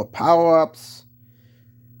know more power-ups.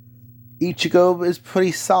 Ichigo is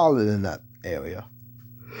pretty solid in that area.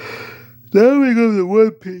 Then we go to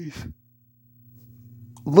One Piece.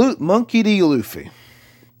 Monkey D. Luffy.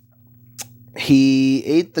 He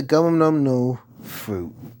ate the Gum no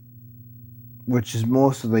fruit, which is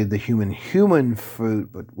mostly the human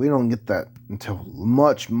fruit, but we don't get that until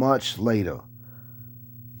much, much later.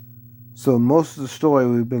 So most of the story,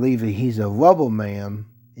 we believe that he's a rubber man.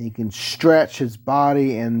 He can stretch his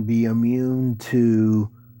body and be immune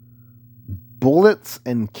to bullets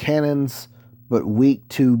and cannons, but weak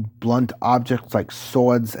to blunt objects like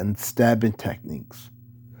swords and stabbing techniques.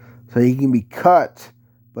 So he can be cut,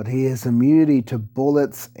 but he has immunity to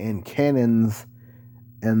bullets and cannons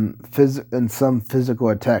and some physical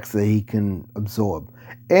attacks that he can absorb.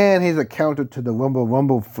 And he's a counter to the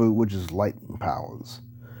Rumble fruit, which is lightning powers.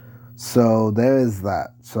 So there is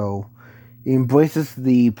that. So he embraces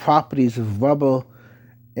the properties of rubber,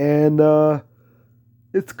 and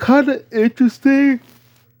it's kind of interesting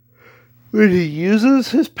when he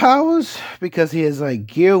uses his powers, because he has like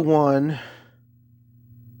Gear 1.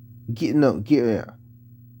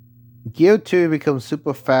 Gear 2 becomes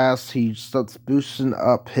super fast. He starts boosting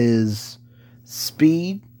up his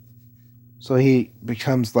speed. So he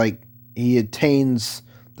becomes he attains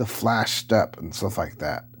the flash step and stuff like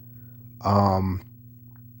that.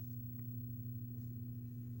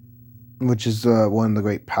 Which is one of the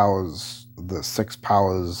great powers, the 6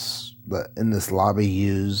 powers that in this lobby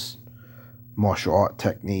use martial art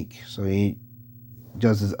technique. So he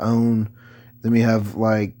does his own. Then we have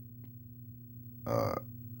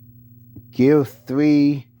Gear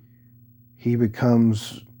 3, he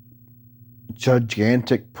becomes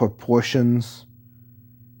gigantic proportions.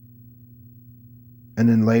 And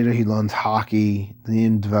then later he learns Haki. Then he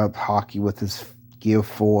developed Haki with his Gear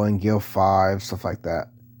 4 and Gear 5, stuff like that.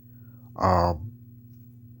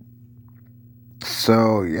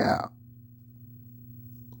 So, yeah.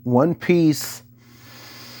 One Piece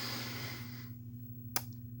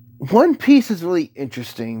is really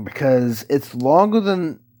interesting because it's longer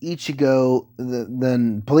than Ichigo,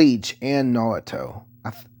 than Bleach and Naruto.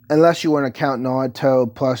 unless you want to count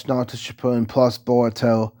Naruto plus Naruto Shippuden plus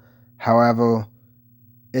Boruto. However,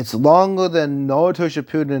 it's longer than Naruto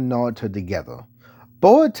Shippuden and Naruto together.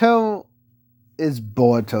 Boruto is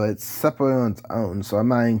Boruto. It's separate on its own, so I'm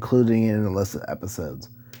not including it in the list of episodes.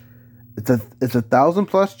 It's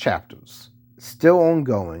 1,000+ chapters, still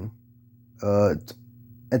ongoing.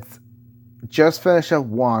 It's just finished up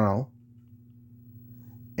Wano,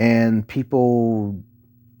 and people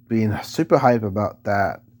being super hype about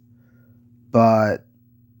that. But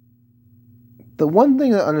the one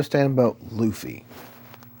thing to understand about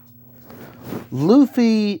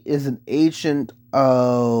Luffy is an agent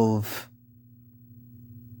of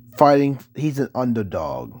fighting. He's an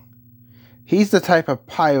underdog. He's the type of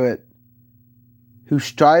pirate who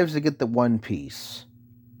strives to get the One Piece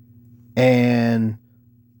and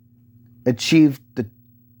achieve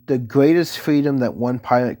the greatest freedom that one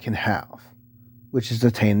pirate can have, which is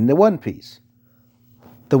attaining the One Piece.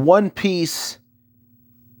 The One Piece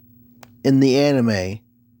in the anime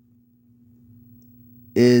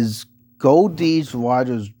is Gold D.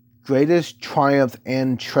 Roger's greatest triumph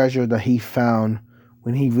and treasure that he found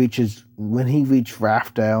when he reached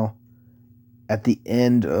Raftel at the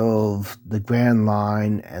end of the Grand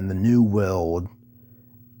Line and the New World.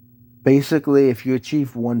 Basically, if you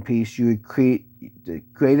achieve One Piece, you would create the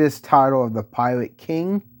greatest title of the Pirate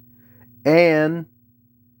King, and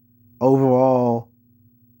overall,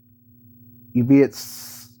 you reach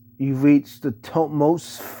the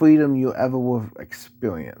most freedom you ever will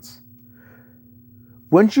experience.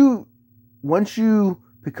 Once you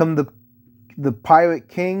become the Pirate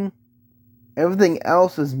King, everything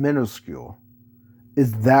else is minuscule.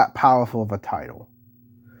 Is that powerful of a title?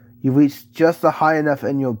 You reach just a high enough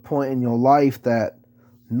in your point in your life that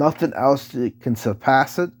nothing else can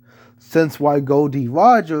surpass it. Since why Gold D.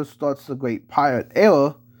 Roger starts the Great Pirate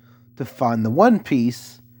Era to find the One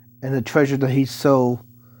Piece and the treasure that he so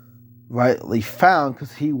rightly found,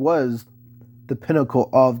 because he was the pinnacle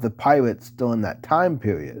of the pirates during that time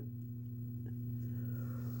period.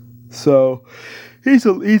 So he's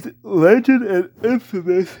legend and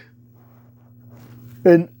infamous.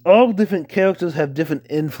 And all different characters have different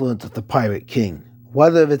influence of the Pirate King.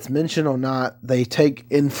 Whether it's mentioned or not, they take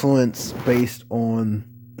influence based on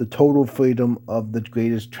the total freedom of the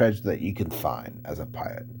greatest treasure that you can find as a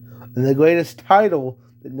pirate. And the greatest title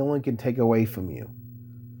that no one can take away from you.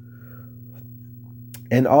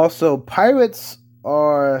 And also, pirates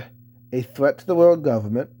are a threat to the world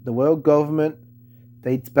government. The world government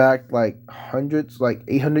dates back like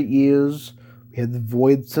 800 years. We have the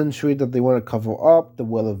Void Century that they want to cover up, the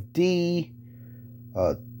Will of D,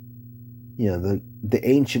 the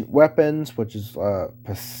ancient weapons, which is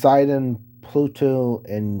Poseidon, Pluto,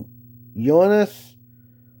 and Uranus.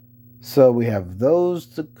 So we have those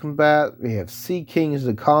to combat. We have Sea Kings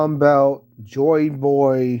to combat, Joy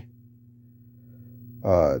Boy,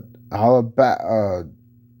 the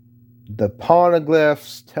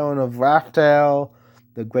Poneglyphs, Telling of Raftel,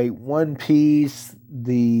 the Great One Piece,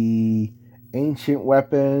 the ancient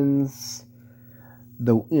weapons.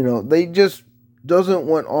 They just doesn't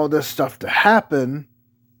want all this stuff to happen,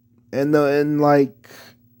 and in like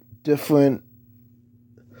different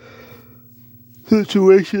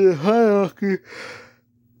situation and hierarchy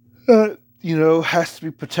that has to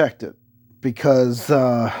be protected, because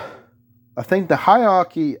I think the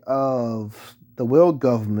hierarchy of the world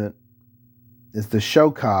government is the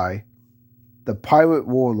Shokai, the pirate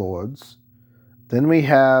warlords. Then we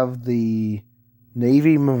have the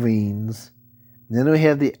Navy Marines. Then we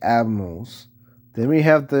have the Admirals. Then we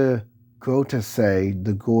have the Grotesei,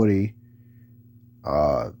 the Gori,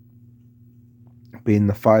 being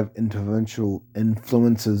the 5 influential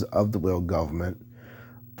influences of the world government.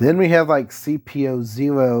 Then we have like CPO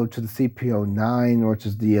 0 to the CPO 9, which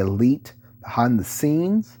is the elite behind the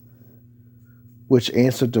scenes, which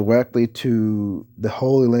answer directly to the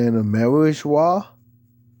Holy Land of Meruijois,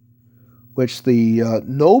 which the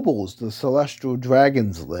nobles, the Celestial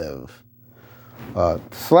Dragons, live.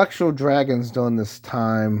 Celestial Dragons during this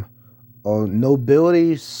time are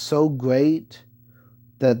nobility so great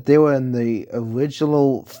that they were in the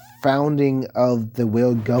original founding of the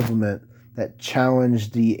world government that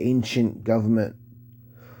challenged the ancient government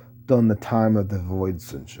during the time of the Void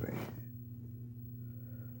Century.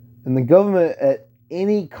 And the government, at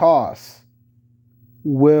any cost,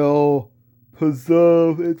 will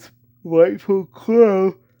preserve its rightful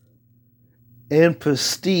crown and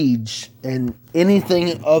prestige, and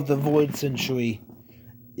anything of the Void Century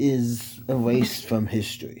is erased from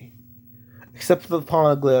history, except for the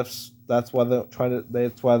Poneglyphs. That's why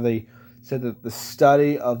they said that the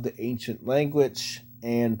study of the ancient language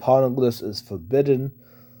and Poneglyphs is forbidden.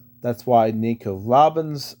 That's why Nico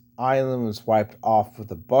Robin's island was wiped off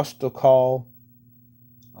with a Buster Call.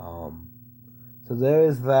 So there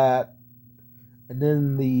is that. And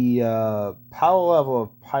then the power level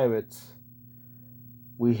of pirates,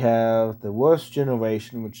 we have the worst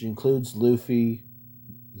generation, which includes Luffy,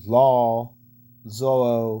 Law,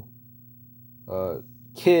 Zoro,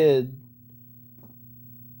 Kid,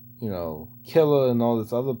 Killer, and all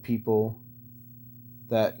these other people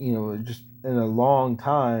that, just in a long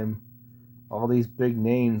time, all these big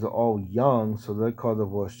names are all young, so they're called the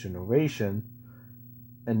worst generation.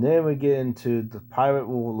 And then we get into the pirate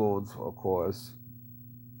warlords, of course.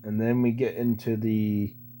 And then we get into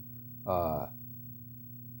the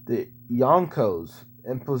Yonkos,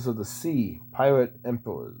 Emperors of the Sea, pirate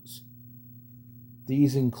emperors.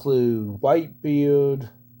 These include Whitebeard.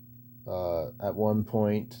 At one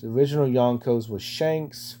point, the original Yonkos were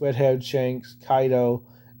Shanks, red-haired Shanks, Kaido,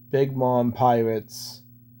 Big Mom pirates,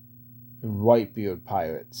 and Whitebeard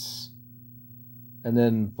pirates. And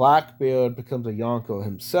then Blackbeard becomes a Yonko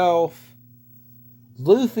himself.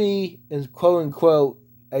 Luffy is quote-unquote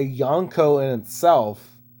a Yonko in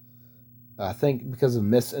itself. I think because of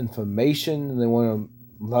misinformation, and they want to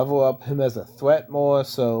level up him as a threat more,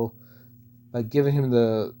 so by giving him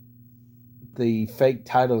the fake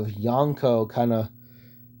title of Yonko kind of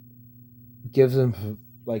gives him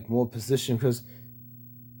more position, because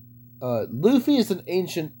Luffy is an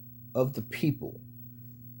ancient of the people.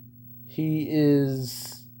 He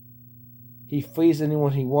frees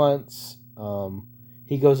anyone he wants.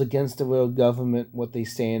 He goes against the real government, what they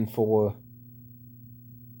stand for.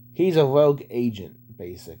 He's a rogue agent,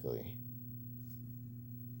 basically.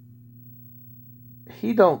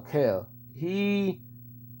 He don't care. He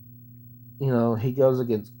goes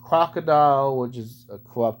against Crocodile, which is a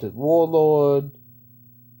corrupted warlord.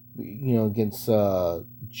 Against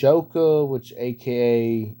Joker, which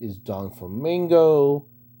AKA is Don Flamingo,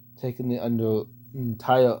 taking the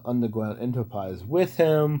entire underground enterprise with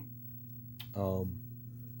him.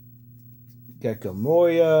 Gecko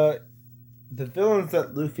Moria. The villains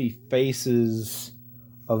that Luffy faces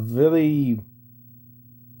are really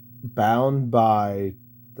bound by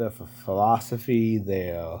their philosophy,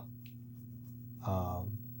 their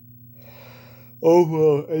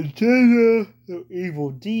overall agenda, their evil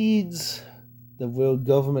deeds. The real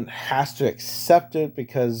government has to accept it,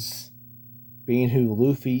 because being who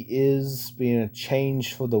Luffy is, being a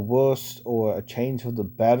change for the worse or a change for the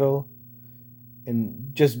better,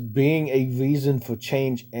 and just being a reason for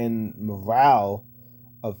change and morale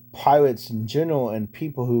of pirates in general and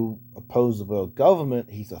people who oppose the real government,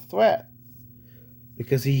 he's a threat.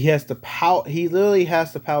 Because he has the power. He literally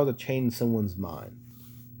has the power to change someone's mind.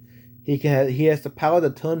 He has the power to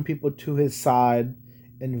turn people to his side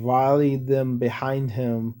and rally them behind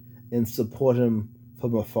him and support him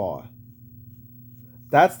from afar.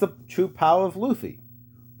 That's the true power of Luffy.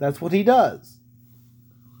 That's what he does.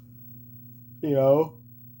 And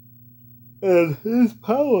his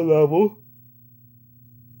power level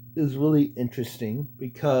is really interesting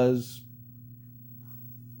because,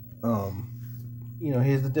 he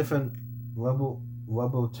has the different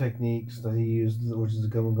level techniques that he uses, which is the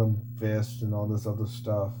Gum Fist and all this other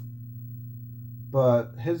stuff.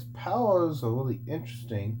 But his powers are really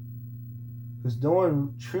interesting because no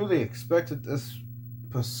one truly expected this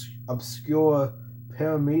obscure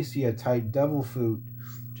Paramecia type devil fruit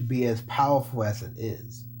to be as powerful as it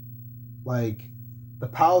is. Like, the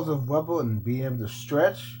powers of Rebel and being able to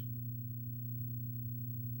stretch,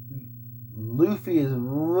 Luffy is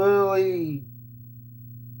really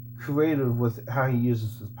creative with how he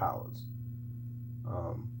uses his powers.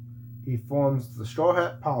 He forms the Straw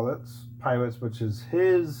Hat Pirates, which is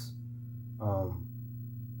his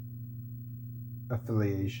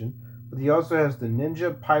affiliation. But he also has the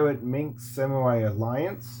Ninja Pirate Mink Samurai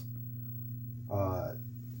Alliance.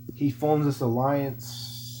 He forms this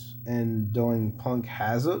alliance and during Punk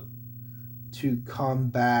Hazard to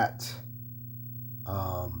combat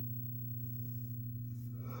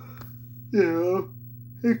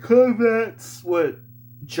he combats what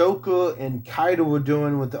Joker and Kaido were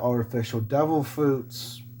doing with the artificial devil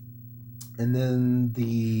fruits. And then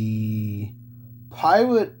the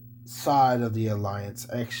pirate side of the alliance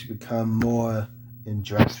actually become more in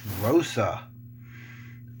Dressrosa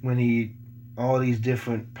when all these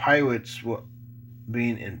different pirates were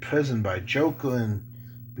being imprisoned by Joker and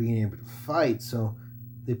being able to fight. So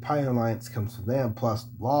the pirate alliance comes from them, plus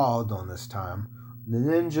Law during this time. The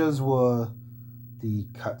ninjas were the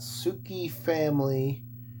Katsuki family,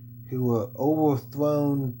 who were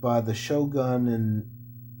overthrown by the Shogun and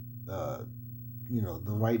the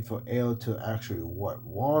rightful heir to actually what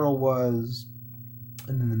Wano was.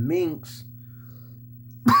 And then the minks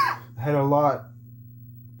had a lot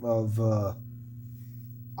of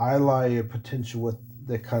eyeliner potential with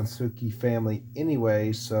the Kansuki family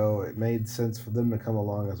anyway, so it made sense for them to come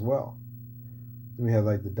along as well. Then we have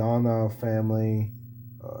like the Donna family,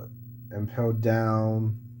 Impel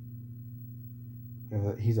Down.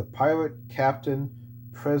 He's a pirate, captain,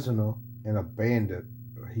 prisoner, and a bandit.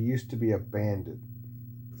 He used to be a bandit.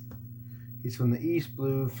 He's from the East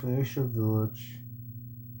Blue Phoenicia village.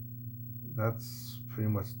 That's pretty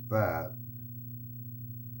much that.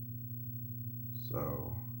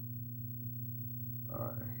 So,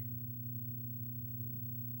 alright.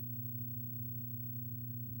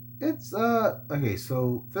 It's okay,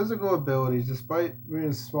 so physical abilities. Despite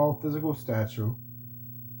being small physical stature,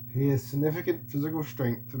 he has significant physical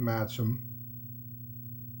strength to match him.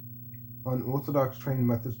 Unorthodox training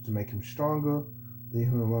methods to make him stronger, leave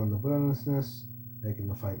him alone in the wilderness, make him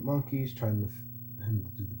to fight monkeys, trying to him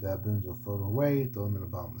to do the baboons or float away, throw him in a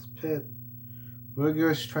bottomless pit.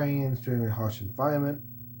 Rigorous training in extremely harsh environment.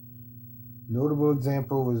 Notable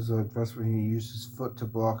example was first when he used his foot to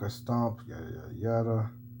block a stomp, yada yada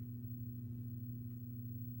yada.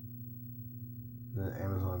 Then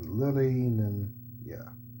Amazon Lily, and then yeah.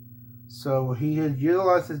 So he had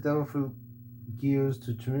utilized his devil fruit gears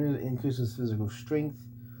to tremendously increase his physical strength,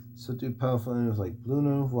 subdue powerful enemies like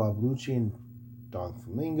Bruno, Rob Lucci, and Don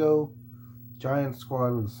Flamingo. Giant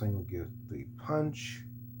squad with a single gear 3 punch.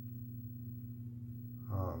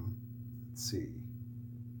 Let's see.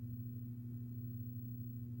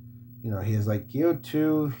 You know, he has like gear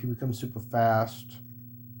 2, he becomes super fast,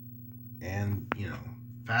 and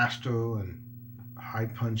faster and high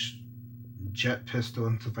punch jet pistol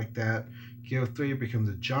and stuff like that. Gear 3 becomes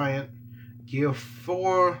a giant. Gear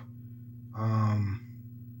 4,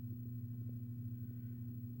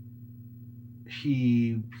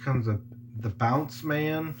 he becomes the bounce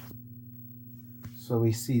man. So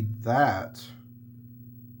we see that.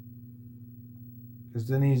 Because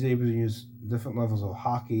then he's able to use different levels of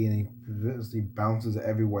hockey, and he previously bounces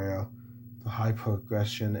everywhere for high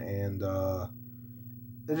progression, and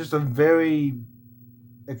it's just a very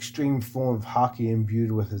extreme form of hockey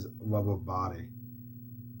imbued with his rubber body.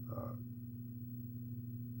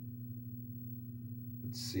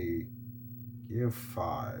 Let's see. Gear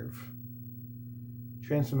 5.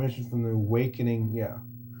 Transformation from the Awakening. Yeah.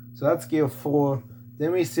 So that's Gear 4.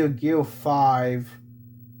 Then we see Gear 5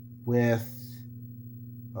 with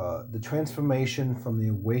the transformation from the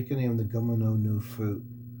Awakening of the Gummo no Fruit,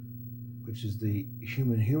 which is the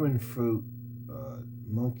human fruit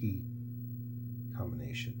monkey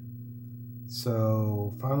combination.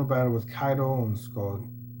 So final battle with Kaido on Skull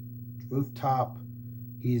Rooftop.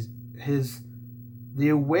 The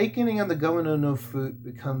Awakening of the Gummo no Fruit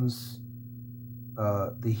becomes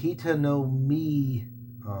the Hita no Mi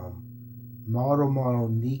Maru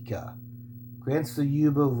Nika. Grants the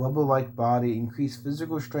Yuba rubber-like body increased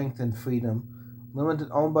physical strength and freedom, limited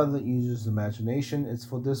only by the user's imagination. It's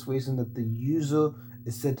for this reason that the user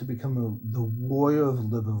is said to become the warrior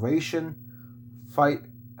of liberation, fight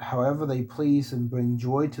however they please, and bring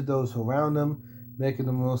joy to those around them, making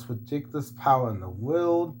the most ridiculous power in the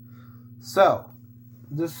world. So,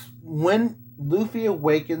 when Luffy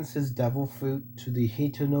awakens his devil fruit to the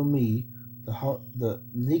Hita no Mi, the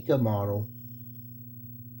Nika model,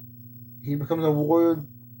 he becomes a warrior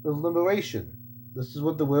of liberation. This is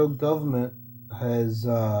what the world government has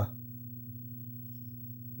don't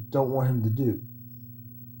want him to do.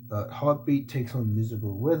 Heartbeat takes on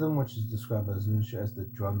musical rhythm, which is described by Zunisha as the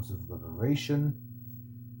drums of liberation.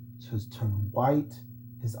 His turn white.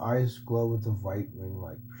 His eyes glow with the white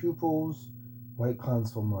ring-like pupils. White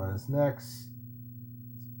clouds form around his neck.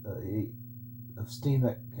 Of steam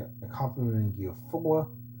that accompanying Gear 4.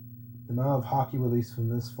 The amount of hockey released from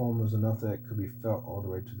this form was enough that it could be felt all the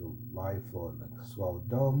way to the live floor in the Swallow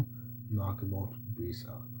Dome, knocking multiple beasts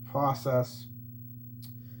out in the process.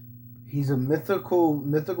 He's a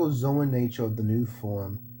mythical Zoan nature of the new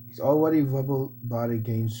form. He's already rubber body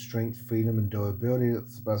gains strength, freedom, and durability.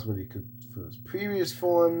 That's the best way he could for his previous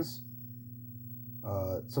forms.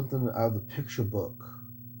 Something out of the picture book.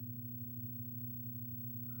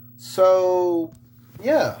 So,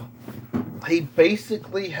 yeah. He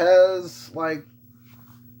basically has, like,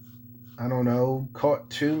 I don't know,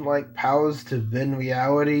 cartoon-like powers to bend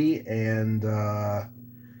reality, and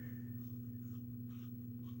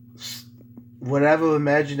whatever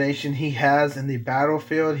imagination he has in the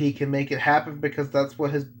battlefield, he can make it happen because that's what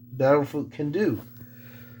his battlefield can do.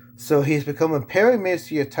 So he's become a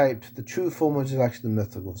Paramecia type, the true form, which is actually the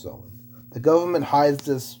mythical Zoan. The government hides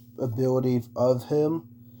this ability of him,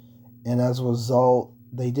 and as a result,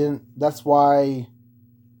 they didn't. That's why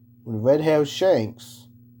when Red Hair Shanks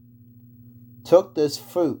took this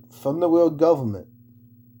fruit from the world government,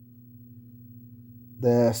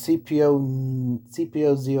 the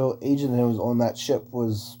CPO-0 agent that was on that ship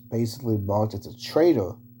was basically marked as a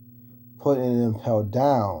traitor, put in and held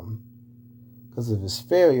down because of his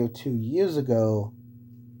failure 2 years ago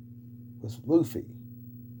with Luffy,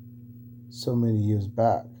 so many years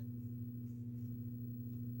back.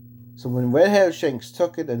 So when Red Hair Shanks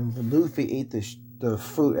took it and Luffy ate the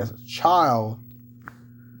fruit as a child,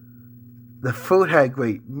 the fruit had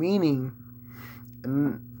great meaning,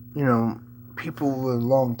 and people for a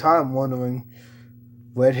long time wondering,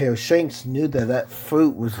 Red Hair Shanks knew that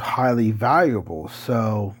fruit was highly valuable,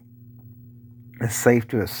 so it's safe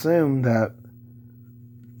to assume that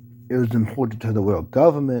it was important to the world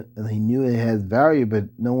government, and he knew it had value, but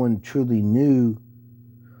no one truly knew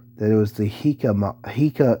that it was the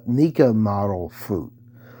Nika model fruit.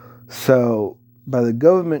 So, by the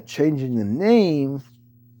government changing the name,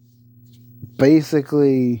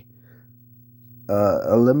 basically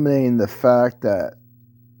eliminating the fact that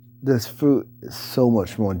this fruit is so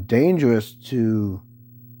much more dangerous to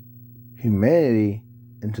humanity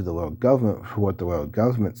and to the world government for what the world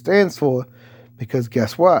government stands for, because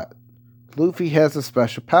guess what? Luffy has a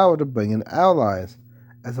special power to bring in allies.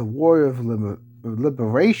 As a warrior of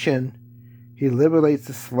liberation, he liberates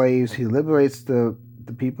the slaves, he liberates the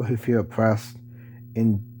people who feel oppressed,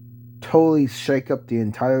 and totally shake up the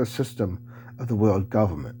entire system of the world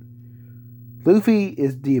government. Luffy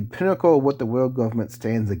is the pinnacle of what the world government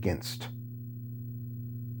stands against.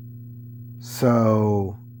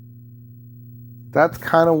 So that's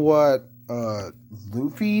kind of what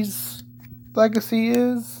Luffy's legacy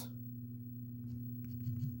is.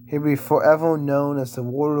 He'll be forever known as the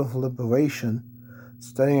warrior of liberation,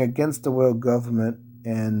 standing against the world government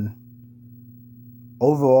and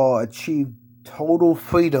overall achieve total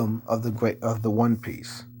freedom of the One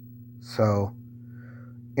Piece. So,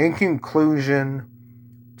 in conclusion,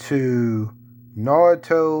 to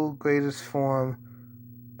Naruto greatest form,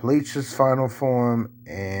 Bleach's final form,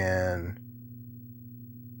 and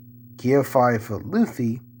Gear 5 for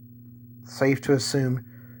Luffy, safe to assume,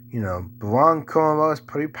 Baron Kurama is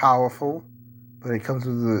pretty powerful, but it comes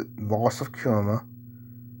with the loss of Kurama.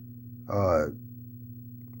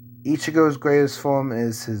 Ichigo's greatest form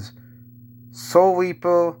is his Soul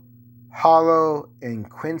Reaper, Hollow, and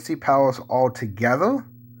Quincy powers all together.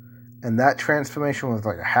 And that transformation was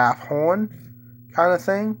like a half horn kind of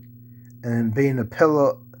thing. And being a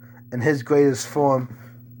pillar in his greatest form,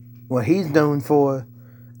 what he's known for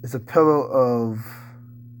is a pillar of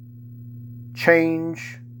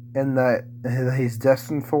change and that he's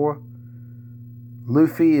destined for.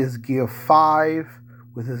 Luffy is Gear 5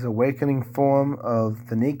 with his awakening form of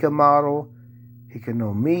the Nika model,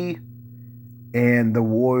 Hikonomi, and the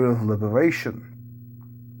Warrior of Liberation.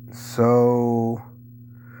 So,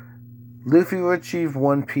 Luffy will achieve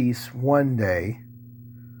One Piece one day,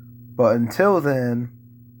 but until then,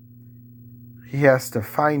 he has to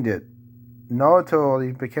find it. Naruto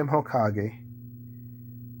already became Hokage,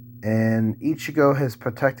 and Ichigo has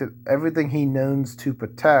protected everything he knows to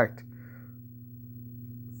protect,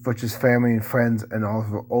 which is family and friends, and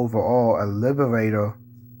overall a liberator,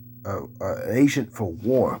 an agent for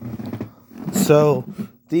war. So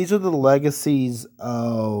these are the legacies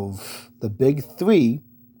of the Big Three,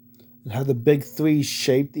 and how the Big Three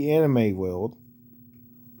shaped the anime world.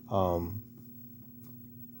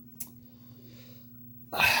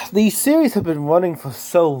 These series have been running for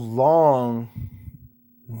so long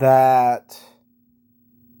that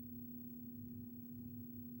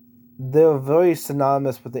they're very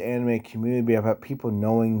synonymous with the anime community about people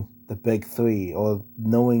knowing the Big Three, or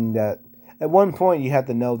knowing that at one point you had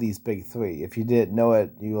to know these Big Three. If you didn't know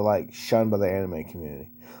it, you were shunned by the anime community.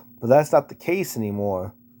 But that's not the case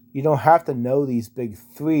anymore. You don't have to know these Big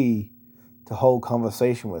Three to hold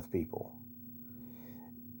conversation with people.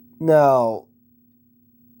 Now,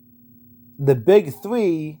 the Big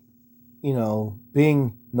Three,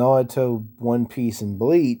 being Naruto, One Piece, and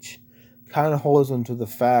Bleach, kind of holds on to the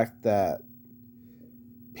fact that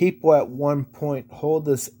people at one point hold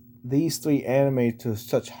these three anime to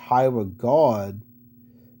such high regard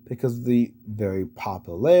because of the very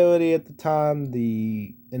popularity at the time,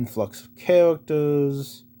 the influx of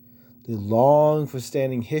characters, the long for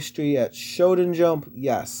standing history at Shonen Jump.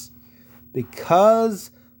 Yes,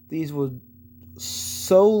 because these were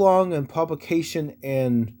so long in publication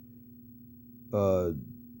and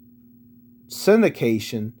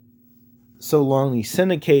syndication, so longly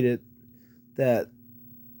syndicated, that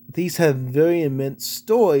these have very immense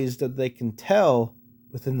stories that they can tell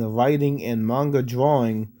within the writing and manga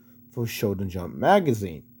drawing for Shonen Jump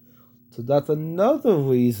magazine. So that's another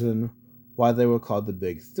reason why they were called the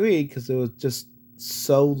Big Three, because it was just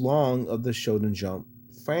so long of the Shonen Jump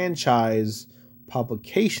franchise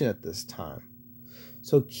publication at this time.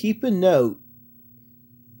 So keep a note,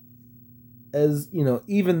 as you know,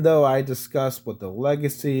 even though I discussed what the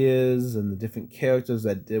legacy is and the different characters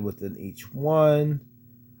that did within each one,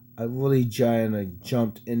 I really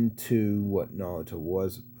jumped into what Naruto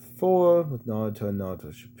was before with Naruto and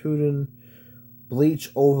Naruto Shippuden,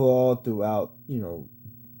 Bleach overall throughout,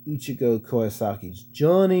 Ichigo Kurasaki's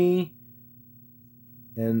journey,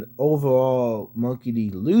 and overall Monkey D.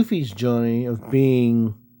 Luffy's journey of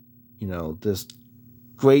being, this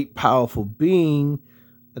great powerful being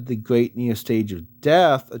at the great near stage of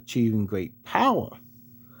death, achieving great power.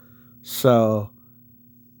 So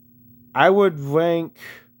I would rank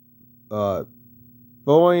Boyan,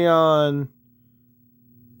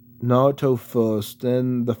 Naruto first,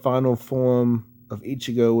 then the final form of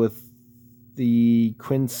Ichigo with the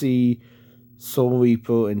Quincy, Soul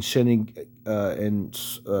Reaper, and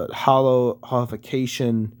Hollow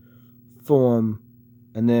Horrification form,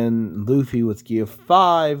 and then Luffy with Gear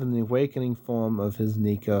 5 and the awakening form of his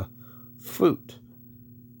Nika fruit.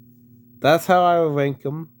 That's how I would rank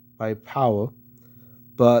them by power.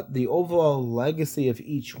 But the overall legacy of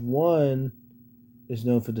each one is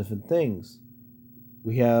known for different things.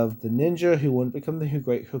 We have the ninja who wouldn't become the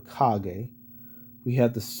great Hokage. We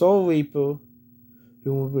have the Soul Reaper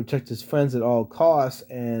who would protect his friends at all costs,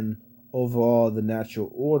 and overall the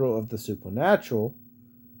natural order of the supernatural.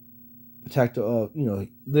 Protector of,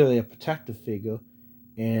 literally a protective figure.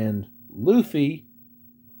 And Luffy,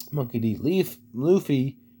 Monkey D.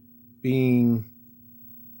 Luffy, being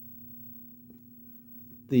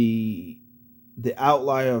the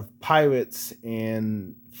outlier of pirates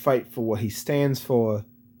and fight for what he stands for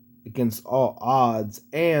against all odds,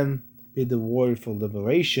 and be the warrior for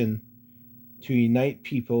liberation to unite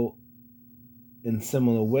people in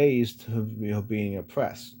similar ways to being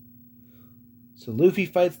oppressed. So Luffy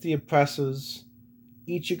fights the oppressors,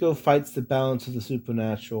 Ichigo fights the balance of the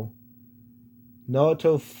supernatural,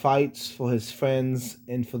 Naruto fights for his friends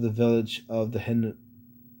and for the village of the Hen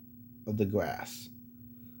of the Grass,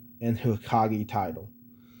 and Hokage title.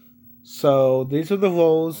 So these are the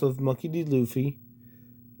roles of Monkey D. Luffy,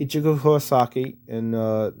 Ichigo Kurosaki, and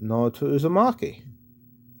Naruto Uzumaki.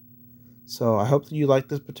 So I hope that you like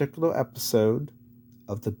this particular episode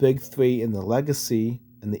of the Big Three and the legacy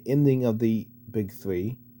and the ending of the Big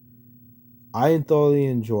Three. I thoroughly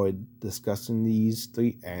enjoyed discussing these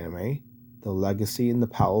three anime, the legacy and the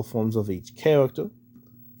power forms of each character.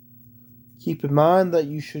 Keep in mind that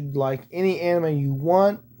you should like any anime you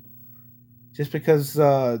want. Just because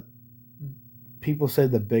people say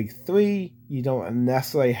the Big Three, you don't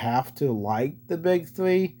necessarily have to like the Big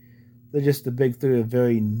Three. They're just the Big Three are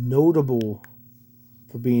very notable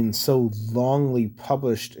for being so longly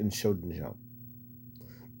published in Shonen Jump.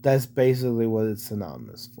 That's basically what it's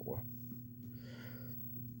synonymous for.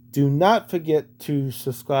 Do not forget to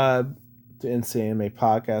subscribe to NC Anime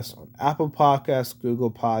Podcast on Apple Podcasts,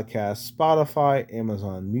 Google Podcasts, Spotify,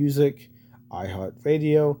 Amazon Music,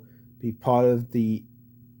 iHeartRadio. Be part of the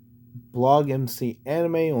Blog MC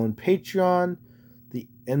Anime on Patreon, the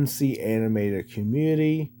MC Animator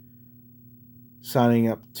community, signing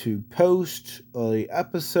up to post early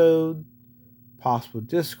episode, possible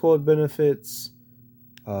Discord benefits,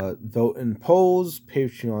 vote in polls,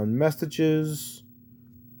 Patreon messages,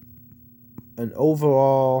 and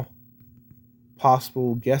overall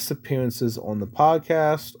possible guest appearances on the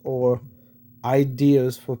podcast or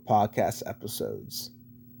ideas for podcast episodes.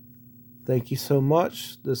 Thank you so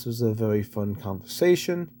much. This was a very fun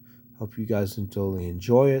conversation. Hope you guys totally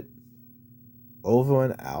enjoy it. Over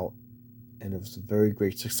and out. And it was a very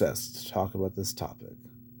great success to talk about this topic.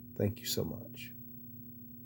 Thank you so much.